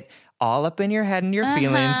just get all up in your head and your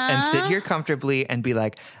feelings and sit here comfortably and be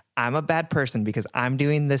like, I'm a bad person because I'm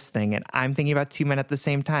doing this thing and I'm thinking about two men at the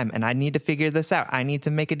same time and I need to figure this out. I need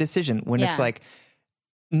to make a decision. When it's like,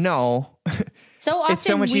 no, so often it's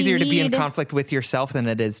so much easier to be in conflict with yourself than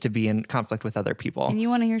it is to be in conflict with other people. And you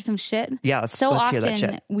want to hear some shit? Yeah, let's so hear often that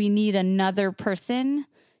shit. We need another person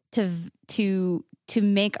to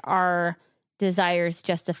make our desires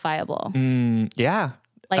justifiable. Yeah.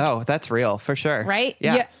 Like, that's real for sure. Right?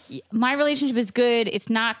 Yeah. My relationship is good. It's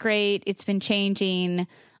not great. It's been changing.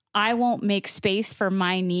 I won't make space for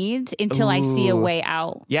my needs until I see a way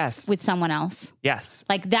out Yes. with someone else. Yes.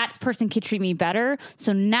 Like that person could treat me better.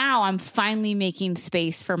 So now I'm finally making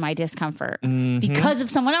space for my discomfort because of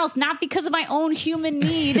someone else, not because of my own human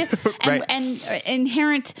need Right. and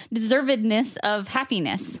inherent deservedness of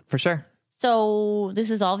happiness. For sure. So this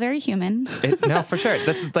is all very human. No, for sure.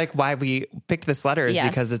 This is like why we picked this letter is Yes.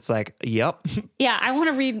 because it's like, yep. Yeah, I want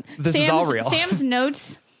to read This is all real. Sam's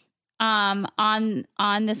notes on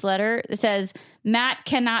this letter. It says, Matt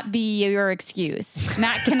cannot be your excuse.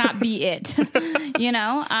 Matt cannot be it. You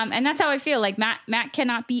know? And that's how I feel. Like Matt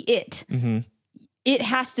cannot be it. It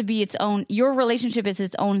has to be its own. Your relationship is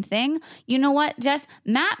its own thing. You know what, Jess?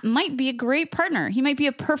 Matt might be a great partner. He might be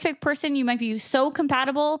a perfect person. You might be so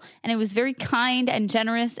compatible. And it was very kind and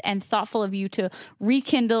generous and thoughtful of you to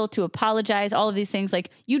rekindle, to apologize, all of these things.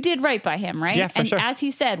 Like you did right by him, right? Yeah, for and sure. as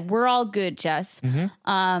he said, we're all good, Jess.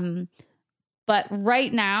 But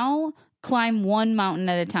right now, climb one mountain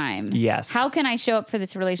at a time. Yes. How can I show up for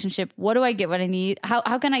this relationship? What do I get what I need?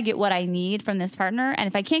 How can I get what I need from this partner? And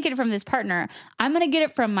if I can't get it from this partner, I'm going to get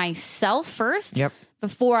it from myself first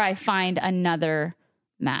before I find another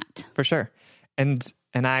Matt. For sure. And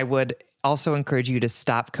I would also encourage you to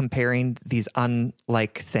stop comparing these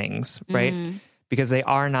unlike things, right? Because they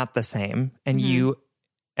are not the same. And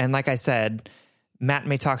and like I said, Matt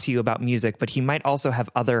may talk to you about music, but he might also have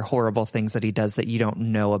other horrible things that he does that you don't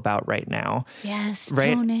know about right now. Yes,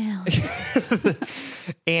 right? toenails.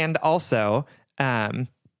 And also,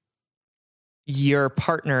 your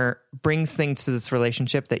partner brings things to this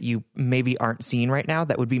relationship that you maybe aren't seeing right now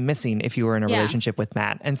that would be missing if you were in a relationship with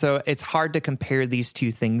Matt. And so it's hard to compare these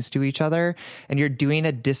two things to each other. And you're doing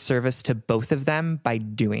a disservice to both of them by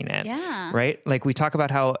doing it. Yeah. Right? Like we talk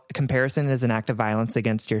about how comparison is an act of violence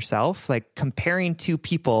against yourself. Like comparing two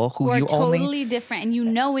people who are you totally only... different and you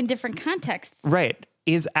know in different contexts. Right.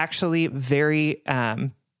 Is actually very...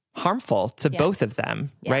 harmful to both of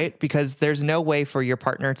them, right? Because there's no way for your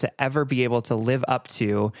partner to ever be able to live up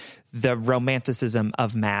to the romanticism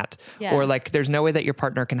of Matt. Or like there's no way that your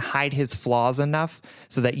partner can hide his flaws enough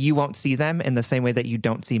so that you won't see them in the same way that you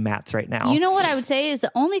don't see Matt's right now. You know what I would say is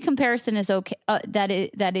the only comparison is okay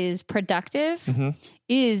that is productive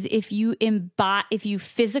is if you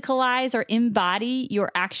physicalize or embody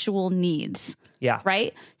your actual needs. Yeah.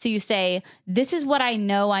 Right? So you say, this is what I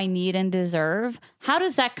know I need and deserve. How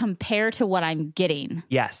does that compare to what I'm getting?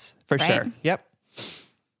 Yes, for sure. Yep.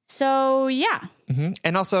 So, yeah.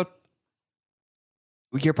 And also,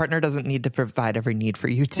 your partner doesn't need to provide every need for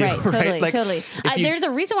you too. Right, totally, Like, totally. There's a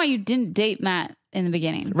reason why you didn't date Matt in the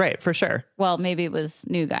beginning. Right, for sure. Well, maybe it was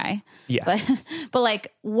new guy. Yeah. But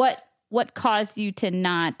like, what caused you to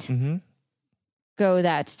not go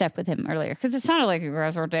that step with him earlier? Because it sounded like you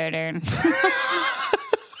guys were dating.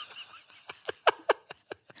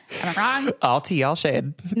 Am I wrong? All tea, all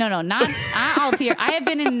shade. No, not all tea. I have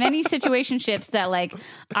been in many situationships that like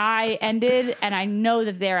I ended, and I know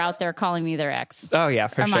that they're out there calling me their ex. Oh yeah,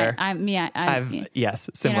 for sure.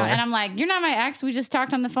 Yes, similar. You know, and I'm like, you're not my ex. We just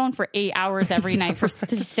talked on the phone for 8 hours every night for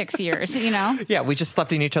 6 years. You know? Yeah, we just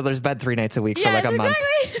slept in each other's bed 3 nights a week for like a month.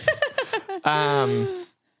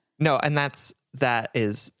 No, and that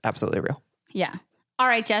is absolutely real. Yeah. All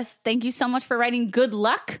right, Jess, thank you so much for writing. Good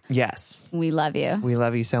luck. Yes. We love you. We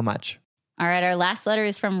love you so much. All right, our last letter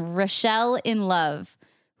is from Rochelle in Love,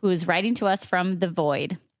 who is writing to us from the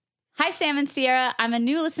void. Hi, Sam and Sierra. I'm a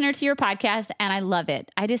new listener to your podcast, and I love it.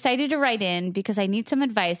 I decided to write in because I need some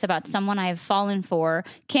advice about someone I have fallen for,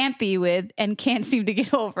 can't be with, and can't seem to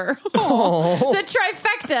get over. Oh, the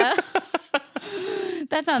trifecta.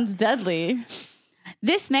 That sounds deadly.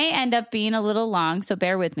 This may end up being a little long, so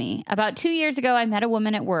bear with me. About 2 years ago, I met a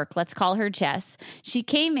woman at work. Let's call her Jess. She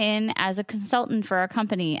came in as a consultant for our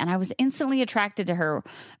company, and I was instantly attracted to her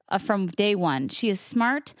from day one. She is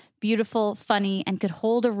smart, beautiful, funny, and could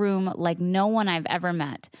hold a room like no one I've ever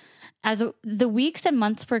met. As the weeks and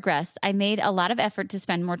months progressed, I made a lot of effort to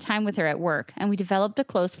spend more time with her at work, and we developed a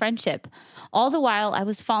close friendship. All the while, I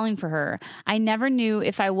was falling for her. I never knew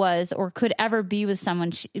if I was or could ever be with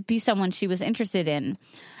someone she was interested in.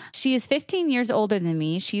 She is 15 years older than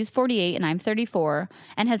me. She's 48 and I'm 34,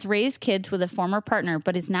 and has raised kids with a former partner,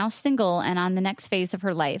 but is now single and on the next phase of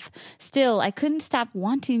her life. Still, I couldn't stop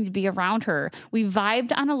wanting to be around her. We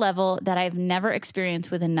vibed on a level that I've never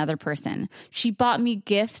experienced with another person. She bought me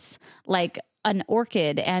gifts like an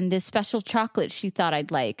orchid and this special chocolate she thought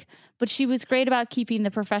I'd like, but she was great about keeping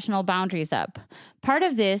the professional boundaries up. Part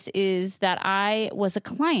of this is that I was a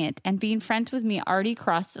client, and being friends with me already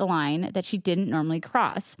crossed a line that she didn't normally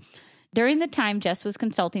cross. During the time Jess was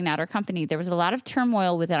consulting at our company, there was a lot of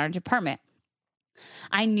turmoil within our department.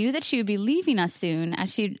 I knew that she would be leaving us soon,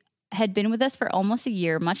 as she had been with us for almost a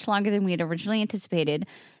year, much longer than we had originally anticipated.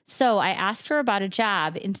 So I asked her about a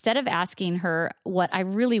job instead of asking her what I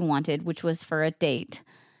really wanted, which was for a date.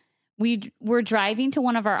 We were driving to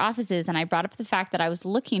one of our offices, and I brought up the fact that I was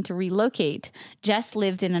looking to relocate. Jess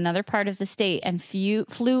lived in another part of the state and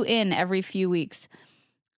flew in every few weeks.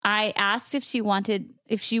 I asked if she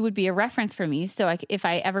would be a reference for me, if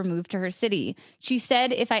I ever moved to her city. She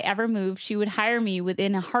said if I ever moved, she would hire me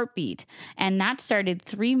within a heartbeat. And that started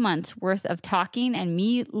 3 months worth of talking and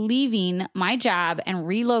me leaving my job and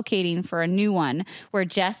relocating for a new one, where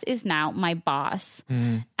Jess is now my boss.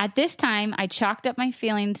 At this time, I chalked up my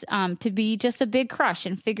feelings to be just a big crush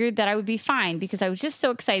and figured that I would be fine because I was just so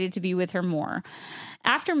excited to be with her more.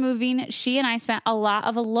 After moving, she and I spent a lot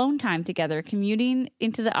of alone time together, commuting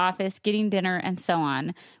into the office, getting dinner, and so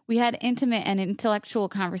on. We had intimate and intellectual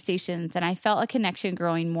conversations, and I felt a connection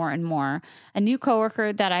growing more and more. A new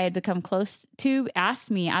coworker that I had become close to asked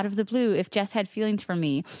me out of the blue if Jess had feelings for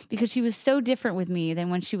me because she was so different with me than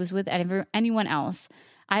when she was with anyone else.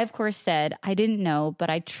 I, of course, said I didn't know,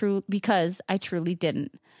 because I truly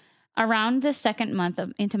didn't. Around the second month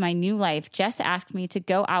into my new life, Jess asked me to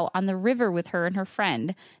go out on the river with her and her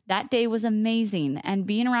friend. That day was amazing, and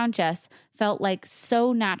being around Jess felt like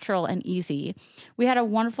so natural and easy. We had a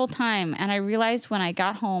wonderful time, and I realized when I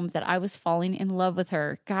got home that I was falling in love with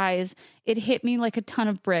her. Guys, it hit me like a ton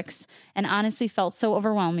of bricks and honestly felt so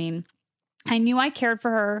overwhelming. I knew I cared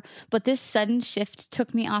for her, but this sudden shift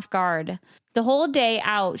took me off guard. The whole day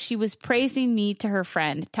out, she was praising me to her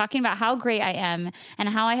friend, talking about how great I am and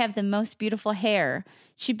how I have the most beautiful hair.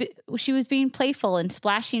 She was being playful and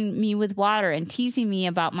splashing me with water and teasing me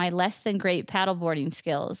about my less than great paddleboarding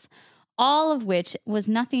skills. All of which was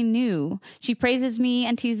nothing new. She praises me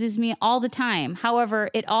and teases me all the time.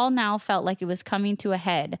 However, it all now felt like it was coming to a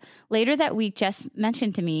head. Later that week, Jess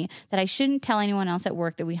mentioned to me that I shouldn't tell anyone else at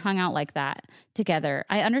work that we hung out like that together.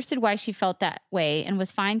 I understood why she felt that way and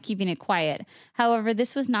was fine keeping it quiet. However,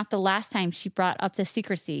 this was not the last time she brought up the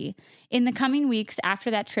secrecy. In the coming weeks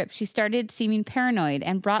after that trip, she started seeming paranoid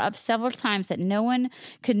and brought up several times that no one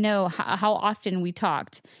could know how often we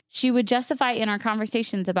talked. She would justify in our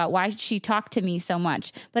conversations about why she talked to me so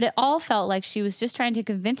much, but it all felt like she was just trying to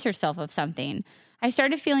convince herself of something. I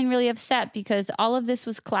started feeling really upset because all of this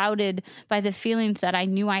was clouded by the feelings that I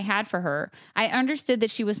knew I had for her. I understood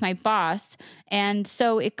that she was my boss, and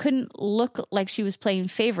so it couldn't look like she was playing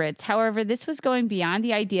favorites. However, this was going beyond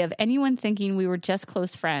the idea of anyone thinking we were just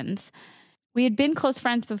close friends. We had been close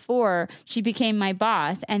friends before she became my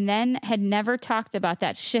boss and then had never talked about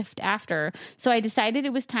that shift after, so I decided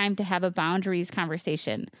it was time to have a boundaries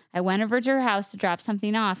conversation. I went over to her house to drop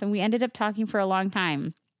something off, and we ended up talking for a long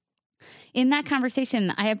time. In that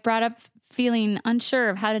conversation, I had brought up feeling unsure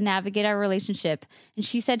of how to navigate our relationship, and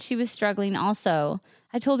she said she was struggling also.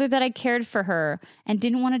 I told her that I cared for her and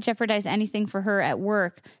didn't want to jeopardize anything for her at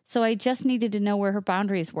work, so I just needed to know where her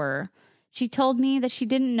boundaries were. She told me that she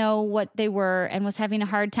didn't know what they were and was having a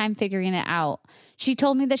hard time figuring it out. She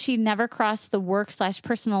told me that she'd never crossed the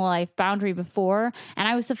work/personal life boundary before, and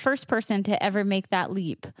I was the first person to ever make that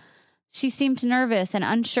leap. She seemed nervous and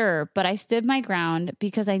unsure, but I stood my ground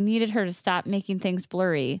because I needed her to stop making things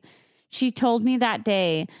blurry. She told me that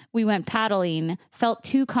day we went paddling, felt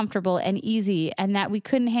too comfortable and easy, and that we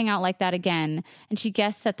couldn't hang out like that again, and she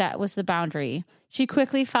guessed that that was the boundary. She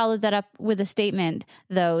quickly followed that up with a statement,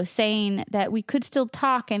 though, saying that we could still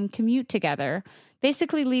talk and commute together,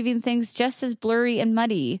 basically leaving things just as blurry and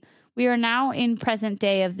muddy. We are now in present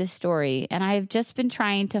day of this story, and I have just been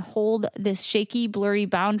trying to hold this shaky, blurry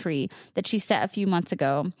boundary that she set a few months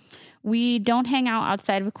ago. We don't hang out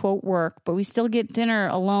outside of quote work, but we still get dinner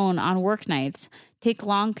alone on work nights, take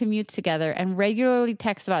long commutes together, and regularly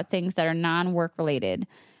text about things that are non-work related.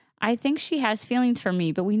 I think she has feelings for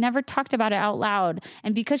me, but we never talked about it out loud.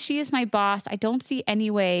 And because she is my boss, I don't see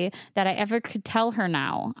any way that I ever could tell her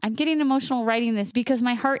now. I'm getting emotional writing this because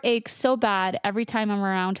my heart aches so bad every time I'm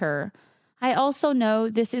around her. I also know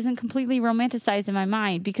this isn't completely romanticized in my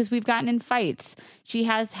mind because we've gotten in fights. She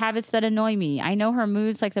has habits that annoy me. I know her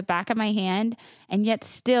moods like the back of my hand, and yet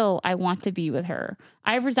still I want to be with her.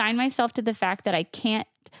 I've resigned myself to the fact that I can't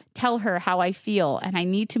tell her how I feel and I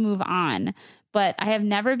need to move on. But I have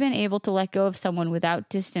never been able to let go of someone without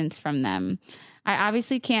distance from them. I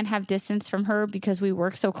obviously can't have distance from her because we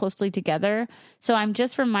work so closely together, so I'm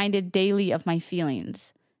just reminded daily of my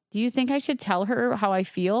feelings. Do you think I should tell her how I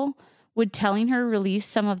feel? Would telling her release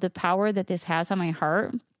some of the power that this has on my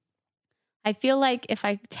heart? I feel like if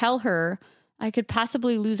I tell her, I could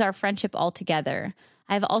possibly lose our friendship altogether.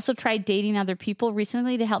 I've also tried dating other people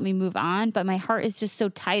recently to help me move on, but my heart is just so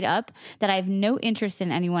tied up that I have no interest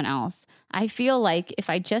in anyone else. I feel like if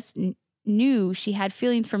I just knew she had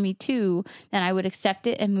feelings for me too, then I would accept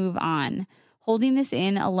it and move on. Holding this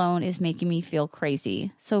in alone is making me feel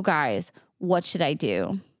crazy. So guys, what should I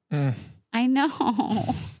do? I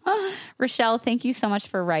know. Rochelle, thank you so much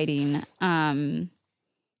for writing.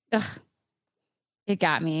 It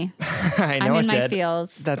got me. I know I'm in it my did.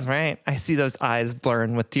 feels. That's right. I see those eyes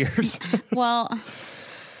blurring with tears. Well,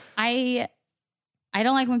 I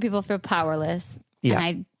don't like when people feel powerless.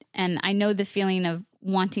 Yeah. And I know the feeling of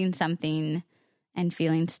wanting something and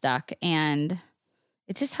feeling stuck, and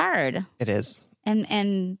it's just hard. It is.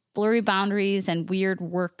 And blurry boundaries and weird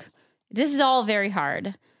work. This is all very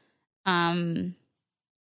hard. Do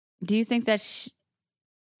you think that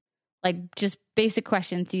like just basic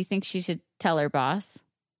questions, do you think she should tell her boss?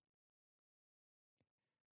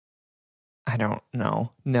 I don't know.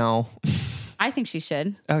 No. I think she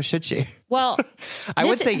should. Oh, should she? Well, I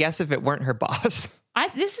would say yes if it weren't her boss.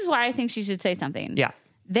 this is why I think she should say something. Yeah.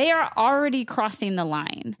 They are already crossing the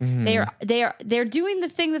line. Mm-hmm. They're doing the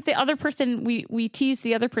thing that the other person we tease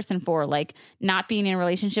the other person for, like not being in a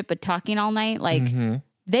relationship but talking all night. Like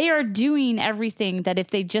they are doing everything that if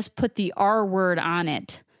they just put the R word on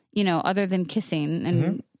it, you know, other than kissing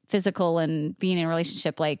and physical and being in a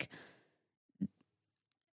relationship, like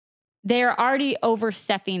they're already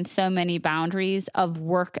overstepping so many boundaries of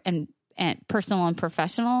work and personal and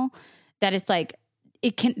professional that it's like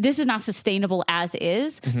this is not sustainable as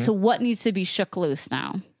is. So what needs to be shook loose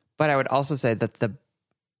now? But I would also say that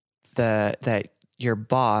that your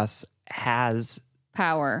boss has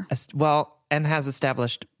Power. and has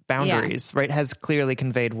established boundaries, right? Has clearly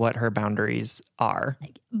conveyed what her boundaries are.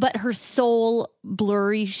 But her sole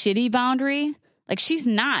blurry, shitty boundary, like she's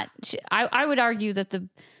not. I would argue that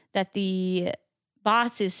the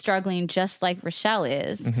boss is struggling just like Rochelle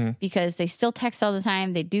is because they still text all the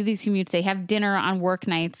time. They do these commutes. They have dinner on work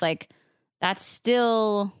nights. Like that's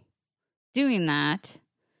still doing that.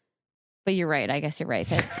 But you're right. I guess you're right.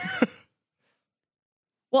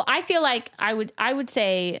 Well, I feel like I would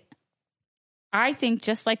say, I think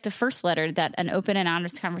just like the first letter, that an open and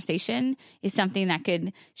honest conversation is something that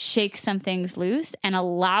could shake some things loose and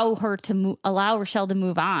allow her to allow Rochelle to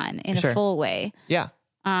move on in a full way. Yeah.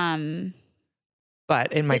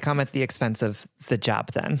 But it might come at the expense of the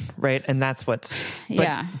job then, right? And that's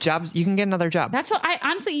jobs, you can get another job. That's what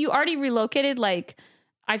honestly, you already relocated. Like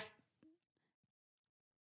it's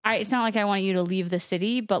not like I want you to leave the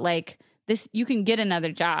city, but like this, you can get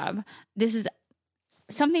another job. This is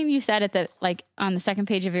something you said at on the second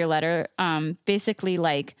page of your letter. Basically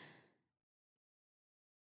like,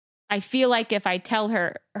 I feel like if I tell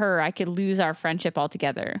her, I could lose our friendship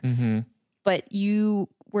altogether. But you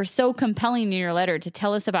were so compelling in your letter to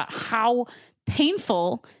tell us about how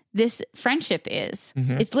painful this friendship is.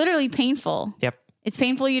 It's literally painful. Yep. It's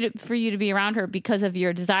painful for you to be around her because of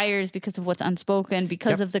your desires, because of what's unspoken,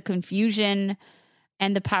 because of the confusion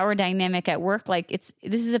and the power dynamic at work. Like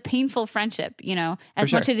this is a painful friendship, you know,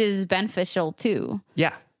 as much as it is beneficial too.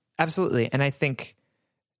 Yeah, absolutely. And I think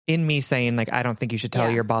in me saying like, I don't think you should tell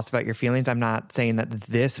your boss about your feelings, I'm not saying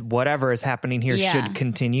that whatever is happening here should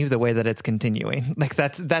continue the way that it's continuing. Like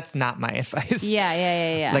that's not my advice.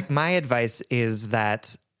 Yeah. Like my advice is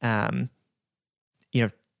that,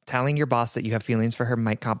 telling your boss that you have feelings for her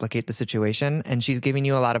might complicate the situation, and she's giving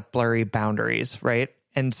you a lot of blurry boundaries, right?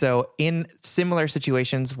 And so in similar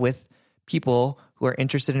situations with people who are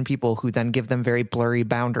interested in people who then give them very blurry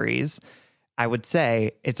boundaries, I would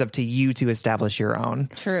say it's up to you to establish your own.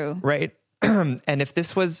 True. Right? And if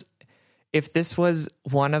this was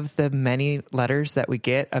one of the many letters that we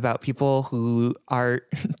get about people who are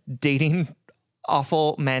dating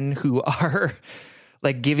awful men who are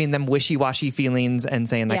like giving them wishy-washy feelings and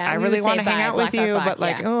saying like, I really want to hang out with you, but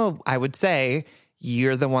like, I would say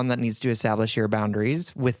you're the one that needs to establish your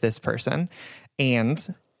boundaries with this person.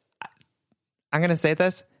 And I'm going to say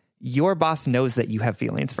this, your boss knows that you have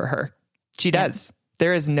feelings for her. She does.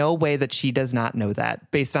 There is no way that she does not know that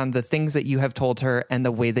based on the things that you have told her and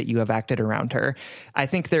the way that you have acted around her. I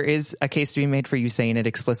think there is a case to be made for you saying it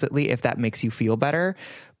explicitly if that makes you feel better.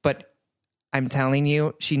 But I'm telling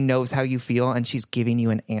you, she knows how you feel and she's giving you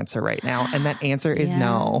an answer right now. And that answer is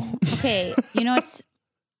no. Okay.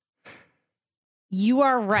 You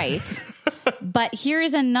are right. But here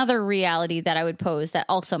is another reality that I would pose that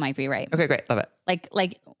also might be right. Okay, great. Love it.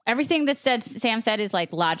 Like everything that Sam said is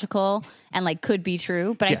like logical and like could be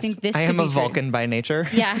true. But I think this I could am be a Vulcan by nature.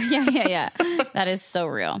 Yeah. That is so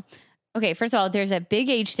real. Okay. First of all, there's a big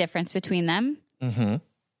age difference between them. And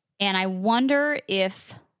I wonder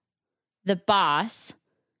if the boss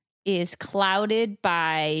is clouded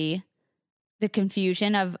by the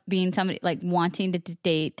confusion of being somebody like wanting to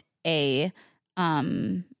date a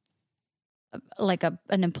like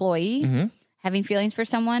an employee, having feelings for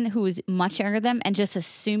someone who is much younger than them, and just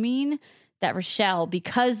assuming that Rochelle,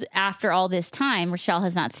 because after all this time, Rochelle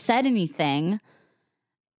has not said anything,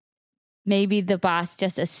 maybe the boss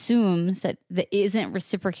just assumes that that isn't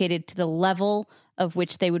reciprocated to the level of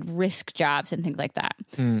which they would risk jobs and things like that.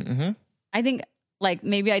 I think like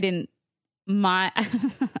maybe I didn't I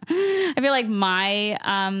feel like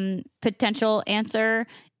my potential answer,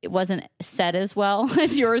 it wasn't said as well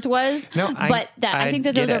as yours was. No, I think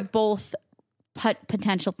that those are both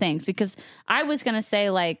potential things, because I was going to say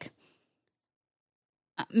like,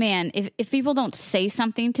 man, if people don't say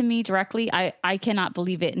something to me directly, I cannot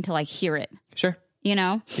believe it until I hear it. Sure. You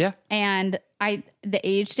know? Yeah. And the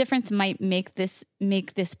age difference might make this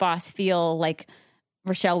boss feel like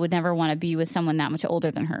Rochelle would never want to be with someone that much older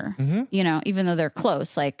than her, you know, even though they're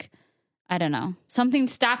close. Like, I don't know, something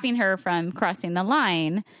stopping her from crossing the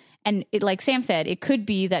line. And it, like Sam said, it could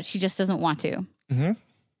be that she just doesn't want to.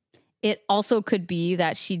 It also could be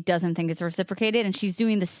that she doesn't think it's reciprocated and she's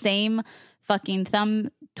doing the same fucking thumb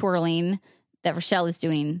twirling that Rochelle is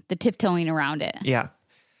doing, the tiptoeing around it. Yeah.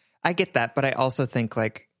 I get that. But I also think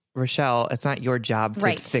like, Rochelle, it's not your job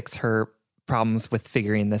to fix her problems with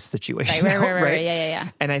figuring this situation out, right? Yeah.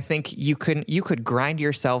 And I think you could grind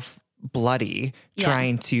yourself bloody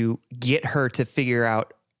trying to get her to figure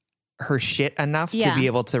out her shit enough to be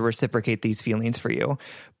able to reciprocate these feelings for you.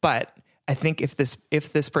 But I think if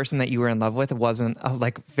this person that you were in love with wasn't a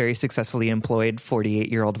like very successfully employed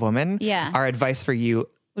 48-year-old woman, our advice for you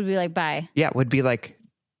would be like, bye. Yeah, would be like,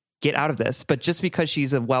 get out of this. But just because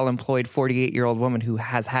she's a well-employed 48-year-old woman who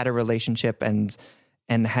has had a relationship and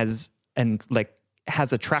has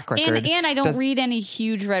a track record. And I don't read any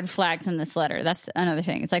huge red flags in this letter. That's another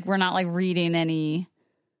thing. It's like, we're not like reading any.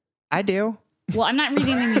 I do. Well, I'm not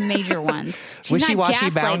reading any major ones. She's wishy-washy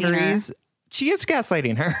not boundaries. Her. She is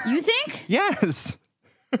gaslighting her. You think? Yes.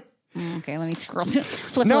 Okay, let me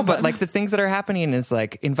flip. No, but like the things that are happening is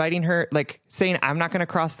like inviting her, like saying, I'm not going to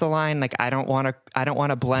cross the line. Like, I don't want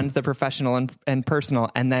to blend the professional and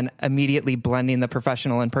personal, and then immediately blending the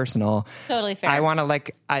professional and personal. Totally fair. I want to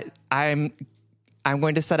like, I'm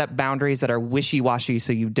going to set up boundaries that are wishy-washy,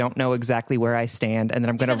 so you don't know exactly where I stand, and then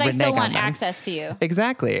I'm going to renege on them. I still want access to you.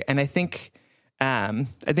 Exactly. And I think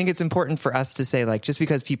it's important for us to say, like, just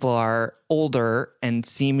because people are older and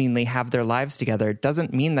seemingly have their lives together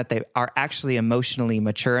doesn't mean that they are actually emotionally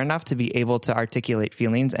mature enough to be able to articulate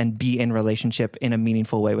feelings and be in relationship in a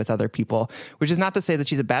meaningful way with other people, which is not to say that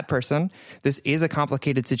she's a bad person. This is a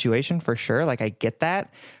complicated situation for sure. Like, I get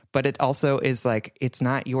that. But it also is like, it's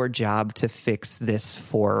not your job to fix this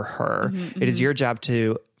for her. It is your job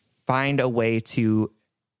to find a way to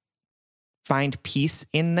find peace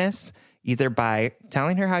in this, either by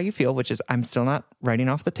telling her how you feel, which is, I'm still not writing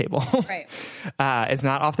off the table. Right. It's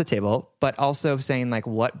not off the table, but also saying like,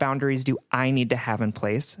 what boundaries do I need to have in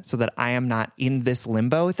place so that I am not in this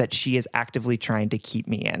limbo that she is actively trying to keep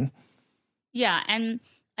me in? Yeah. And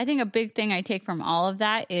I think a big thing I take from all of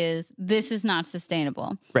that is this is not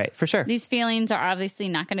sustainable. Right. For sure. These feelings are obviously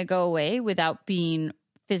not going to go away without being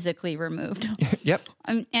physically removed. Yep.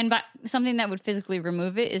 And but something that would physically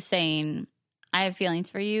remove it is saying, I have feelings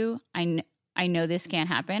for you. I know this can't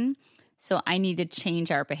happen. So I need to change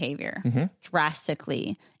our behavior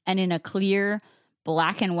drastically and in a clear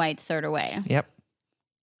black and white sort of way. Yep.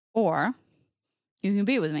 Or you can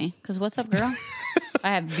be with me because what's up, girl?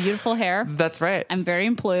 I have beautiful hair. That's right. I'm very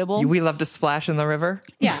employable. We love to splash in the river.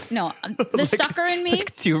 Yeah. No, the sucker in me.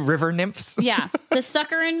 Like 2 river nymphs. Yeah. The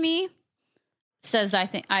sucker in me says,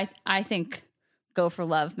 I think go for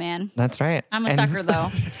love, man. That's right. I'm a sucker,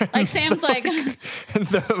 though. Like, Sam's like...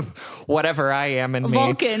 the whatever I am in me.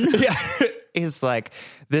 Vulcan. Yeah. Is like,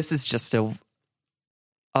 this is just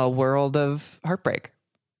a world of heartbreak.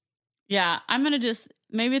 Yeah. I'm going to just...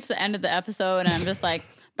 Maybe it's the end of the episode, and I'm just like,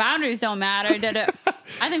 boundaries don't matter.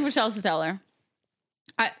 I think Rochelle should tell her.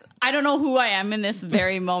 I don't know who I am in this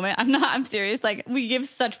very moment. I'm serious. Like, we give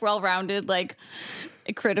such well-rounded, like,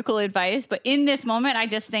 critical advice. But in this moment, I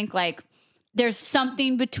just think, like, there's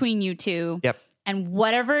something between you two. Yep. And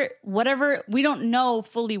whatever, we don't know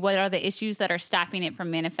fully what are the issues that are stopping it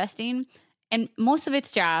from manifesting. And most of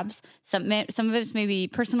it's jobs. Some of it's maybe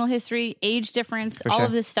personal history, age difference, all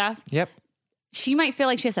of this stuff. Yep. She might feel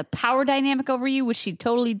like she has a power dynamic over you, which she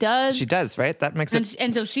totally does. She does, right? That makes it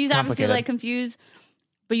and so she's obviously like confused.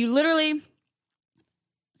 But you literally,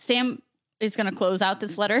 Sam is going to close out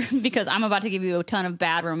this letter because I'm about to give you a ton of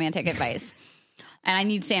bad romantic advice. And I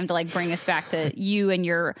need Sam to like bring us back to you and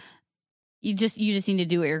your You just need to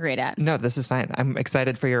do what you're great at. No, this is fine. I'm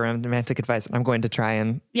excited for your romantic advice. I'm going to try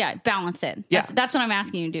and balance it. Yeah. That's what I'm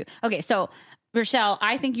asking you to do. Okay, so Rochelle,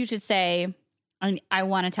 I think you should say, I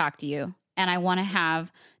want to talk to you, and I want to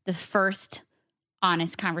have the first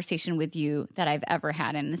honest conversation with you that I've ever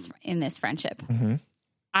had in this friendship. Mm-hmm.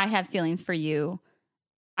 I have feelings for you.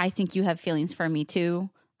 I think you have feelings for me too.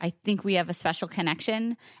 I think we have a special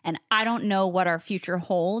connection, and I don't know what our future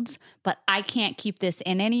holds, but I can't keep this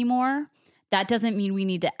in anymore. That doesn't mean we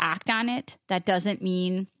need to act on it. That doesn't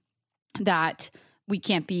mean that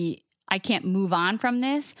I can't move on from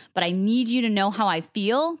this, but I need you to know how I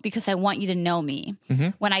feel because I want you to know me. Mm-hmm.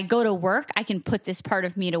 When I go to work, I can put this part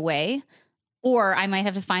of me away, or I might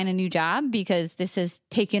have to find a new job because this has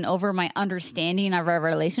taken over my understanding of our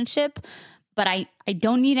relationship. But I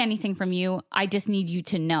don't need anything from you. I just need you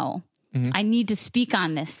to know. Mm-hmm. I need to speak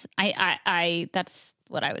on this. That's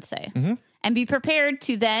what I would say. Mm-hmm. And be prepared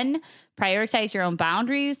to then prioritize your own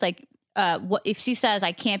boundaries. Like, what if she says,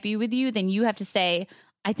 I can't be with you, then you have to say,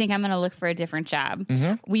 I think I'm going to look for a different job.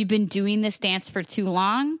 Mm-hmm. We've been doing this dance for too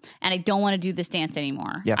long, and I don't want to do this dance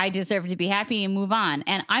anymore. Yep. I deserve to be happy and move on.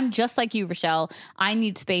 And I'm just like you, Rochelle. I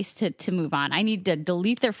need space to move on. I need to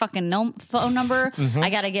delete their fucking phone number. Mm-hmm. I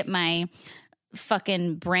got to get my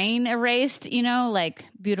fucking brain erased, like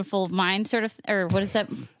Beautiful Mind sort of, or what is that?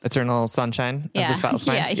 Eternal Sunshine of the Spotless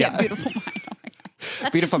Mind. Yeah, Beautiful Mind. Oh my God.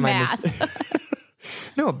 That's Beautiful just Mind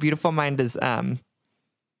math. No, Beautiful Mind is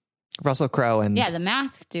Russell Crowe and the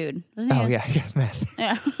math dude. Wasn't he? yeah, math.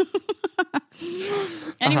 Yeah.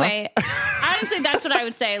 Anyway, honestly, that's what I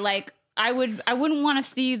would say. Like, I wouldn't want to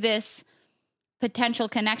see this potential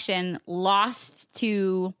connection lost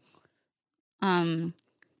to the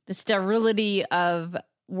sterility of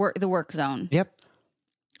the work zone. Yep.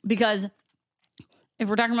 Because if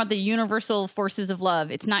we're talking about the universal forces of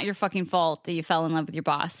love, it's not your fucking fault that you fell in love with your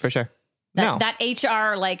boss. For sure. That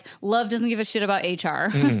HR, like, love doesn't give a shit about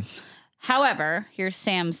HR. However, here's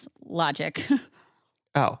Sam's logic.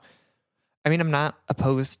 Oh, I mean, I'm not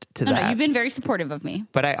opposed to that. No, you've been very supportive of me.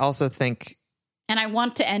 But I also think... And I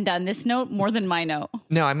want to end on this note more than my note.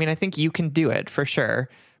 No, I mean, I think you can do it for sure.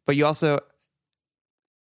 But you also...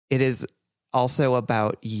 It is also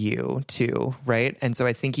about you too, right? And so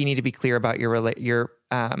I think you need to be clear about your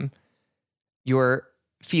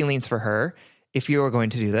feelings for her if you are going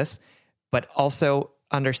to do this, but also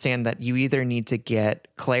understand that you either need to get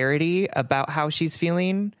clarity about how she's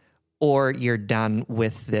feeling or you're done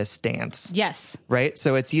with this dance. Yes. Right?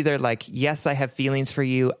 So it's either like, yes, I have feelings for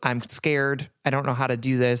you. I'm scared. I don't know how to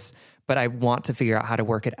do this, but I want to figure out how to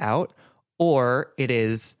work it out. Or it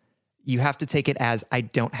is, you have to take it as, I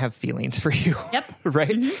don't have feelings for you. Yep.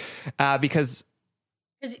 Right? Mm-hmm. Because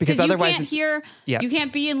otherwise you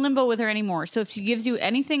can't be in limbo with her anymore. So if she gives you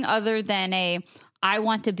anything other than I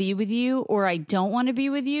want to be with you or I don't want to be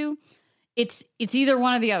with you, it's either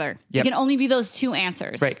one or the other. Yep. It can only be those two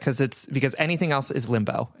answers. Right, because anything else is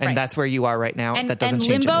limbo. And Right. That's where you are right now. And, that doesn't and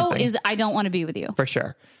change limbo anything. is I don't want to be with you. For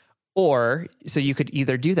sure. Or, so you could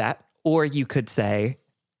either do that, or you could say,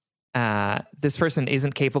 this person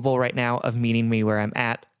isn't capable right now of meeting me where I'm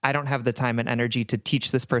at. I don't have the time and energy to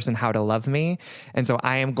teach this person how to love me. And so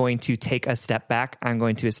I am going to take a step back. I'm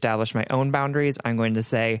going to establish my own boundaries. I'm going to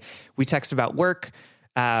say, we text about work.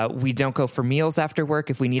 We don't go for meals after work.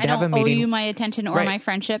 If we need to have a meeting, I don't owe you my attention or Right. my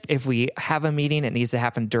friendship. If we have a meeting, it needs to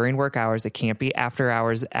happen during work hours. It can't be after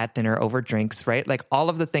hours at dinner over drinks, right? Like all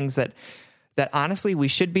of the things that honestly we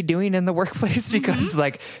should be doing in the workplace because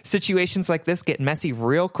like situations like this get messy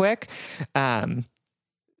real quick.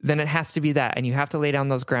 Then it has to be that. And you have to lay down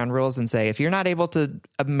those ground rules and say, if you're not able to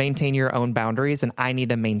maintain your own boundaries, and I need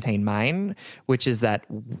to maintain mine, which is that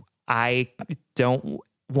I don't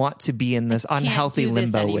want to be in this unhealthy do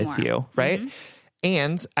this limbo with anymore. you. Right.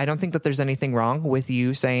 And I don't think that there's anything wrong with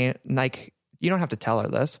you saying, like, you don't have to tell her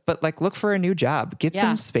this, but like, look for a new job, get Yeah,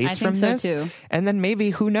 some space I think from so this. too. And then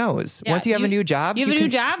maybe, who knows? Yeah, Once you have a new job, You have a new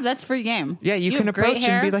job? That's free game. Yeah, you can have great approach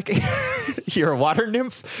and be hair. like, you're a water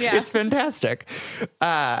nymph. Yeah. It's fantastic.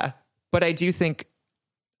 But I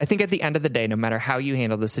think at the end of the day, no matter how you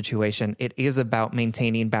handle the situation, it is about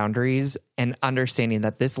maintaining boundaries and understanding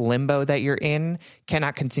that this limbo that you're in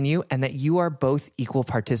cannot continue and that you are both equal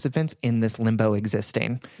participants in this limbo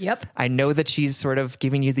existing. Yep. I know that she's sort of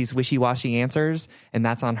giving you these wishy-washy ansers and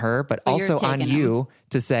that's on her, but But also you're on taking you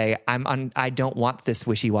to say, I don't want this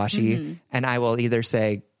wishy-washy, and I will either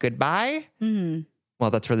say goodbye. Well,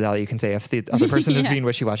 that's really all you can say if the other person is Yeah. being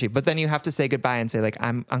wishy-washy. But then you have to say goodbye and say, like,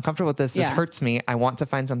 I'm uncomfortable with this. This Yeah. hurts me. I want to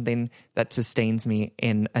find something that sustains me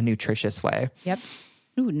in a nutritious way. Yep.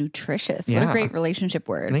 Ooh, nutritious. What Yeah. a great relationship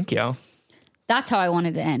word. Thank you. That's how I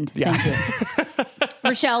wanted to end. Yeah. Thank you.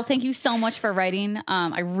 Rochelle, thank you so much for writing.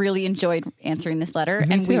 I really enjoyed answering this letter,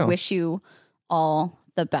 Me and too. we wish you all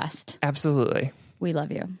the best. Absolutely. We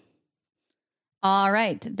love you. All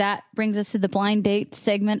right. That brings us to the blind date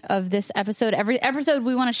segment of this episode. Every episode,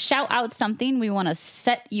 we want to shout out something we want to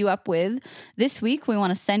set you up with. This week, we want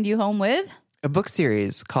to send you home with a book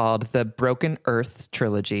series called the Broken Earth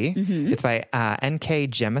Trilogy. It's by N.K.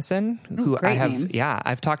 Jemisin, who I great have, name.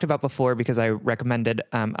 I've talked about before because I recommended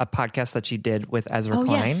a podcast that she did with Ezra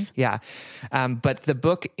Klein. Yes. Yeah. But the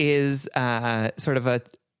book is sort of a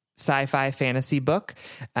sci-fi fantasy book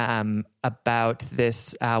about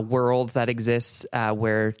this world that exists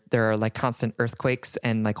where there are like constant earthquakes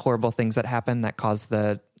and like horrible things that happen that cause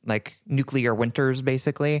the like nuclear winters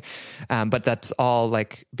basically. But that's all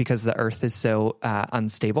like because the earth is so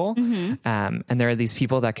unstable. And there are these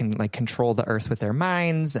people that can like control the earth with their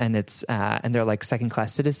minds, and it's and they're like second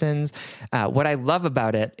class citizens. What I love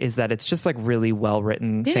about it is that it's just like really well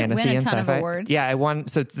written fantasy win a and ton of sci-fi. awards? Yeah, I won.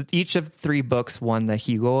 So each of 3 books won the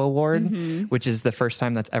Hugo Award, which is the first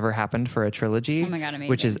time that's ever happened for a trilogy. Oh my God, amazing.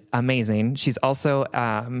 Which is amazing. She's also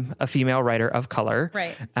a female writer of color.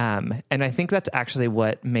 Right. And I think that's actually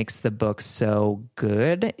what makes the book so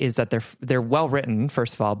good, is that they're well written,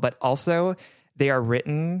 first of all, but also they are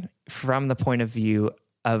written from the point of view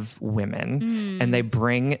of women, and they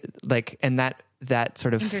bring like, and that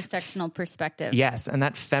sort of intersectional perspective. yes, and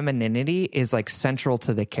that femininity is like central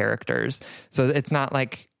to the characters. So it's not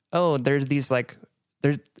like, oh, there's these like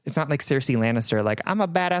it's not like Cersei Lannister, like I'm a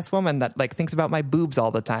badass woman that like thinks about my boobs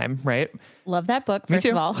all the time, right? Love that book, Me first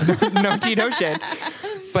too. of all. No tea, no shade.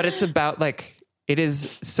 But it's about like, it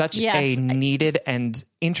is such Yes. a needed and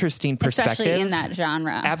interesting perspective. Especially in that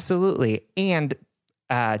genre. Absolutely. And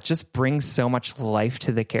just brings so much life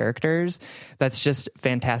to the characters. That's just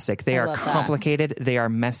fantastic. They are love that. complicated. They are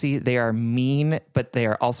messy. They are mean, but they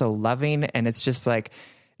are also loving. And it's just like,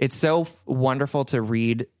 it's so wonderful to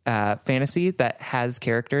read fantasy that has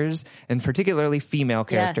characters, and particularly female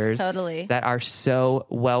characters, totally. that are so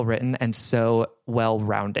well written and so well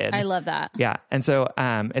rounded. I love that. Yeah, and so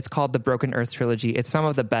it's called the Broken Earth Trilogy. It's some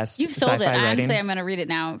of the best You've sold sci-fi it. writing. Honestly, I'm going to read it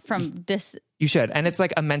now from this. You should, and it's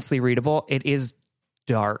like immensely readable. It is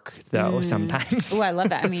dark though sometimes. Oh, I love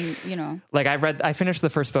that. I mean, you know. Like I finished the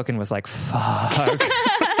first book and was like, fuck.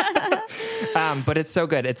 But it's so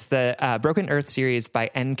good. It's the Broken Earth series by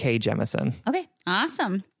N.K. Jemisin. Okay,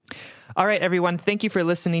 awesome. All right, everyone. Thank you for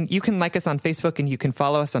listening. You can like us on Facebook, and you can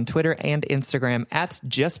follow us on Twitter and Instagram at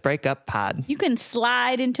Just Break Up Pod. You can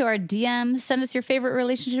slide into our DMs, send us your favorite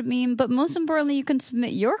relationship meme, but most importantly, you can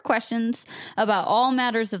submit your questions about all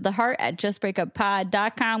matters of the heart at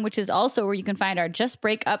justbreakuppod.com, which is also where you can find our Just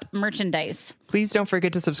Break Up merchandise. Please don't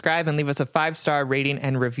forget to subscribe and leave us a 5-star rating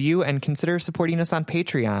and review, and consider supporting us on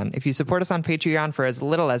Patreon. If you support us on Patreon for as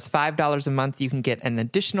little as $5 a month, you can get an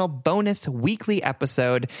additional bonus weekly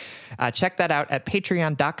episode. Check that out at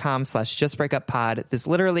patreon.com/justbreakuppod. This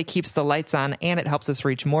literally keeps the lights on, and it helps us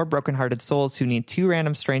reach more brokenhearted souls who need 2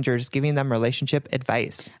 random strangers giving them relationship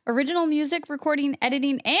advice. Original music, recording,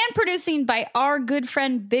 editing, and producing by our good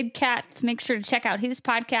friend Big Cats. Make sure to check out his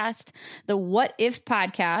podcast, the What If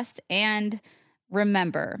Podcast. And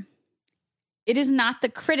remember, it is not the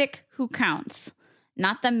critic who counts,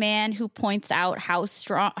 not the man who points out how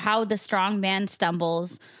the strong man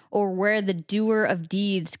stumbles, or where the doer of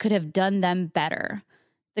deeds could have done them better.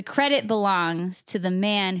 The credit belongs to the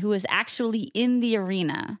man who is actually in the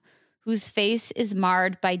arena, whose face is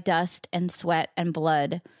marred by dust and sweat and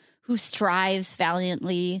blood, who strives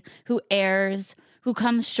valiantly, who errs, who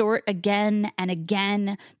comes short again and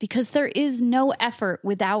again, because there is no effort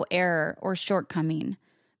without error or shortcoming,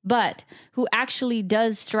 but who actually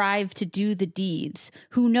does strive to do the deeds,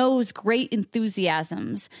 who knows great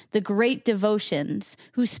enthusiasms, the great devotions,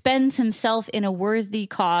 who spends himself in a worthy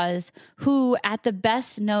cause, who at the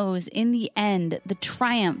best knows in the end the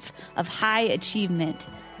triumph of high achievement,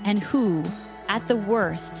 and who, at the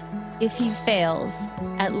worst, if he fails,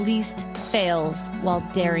 at least fails while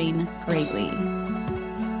daring greatly.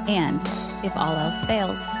 And if all else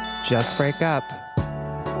fails, Just break up.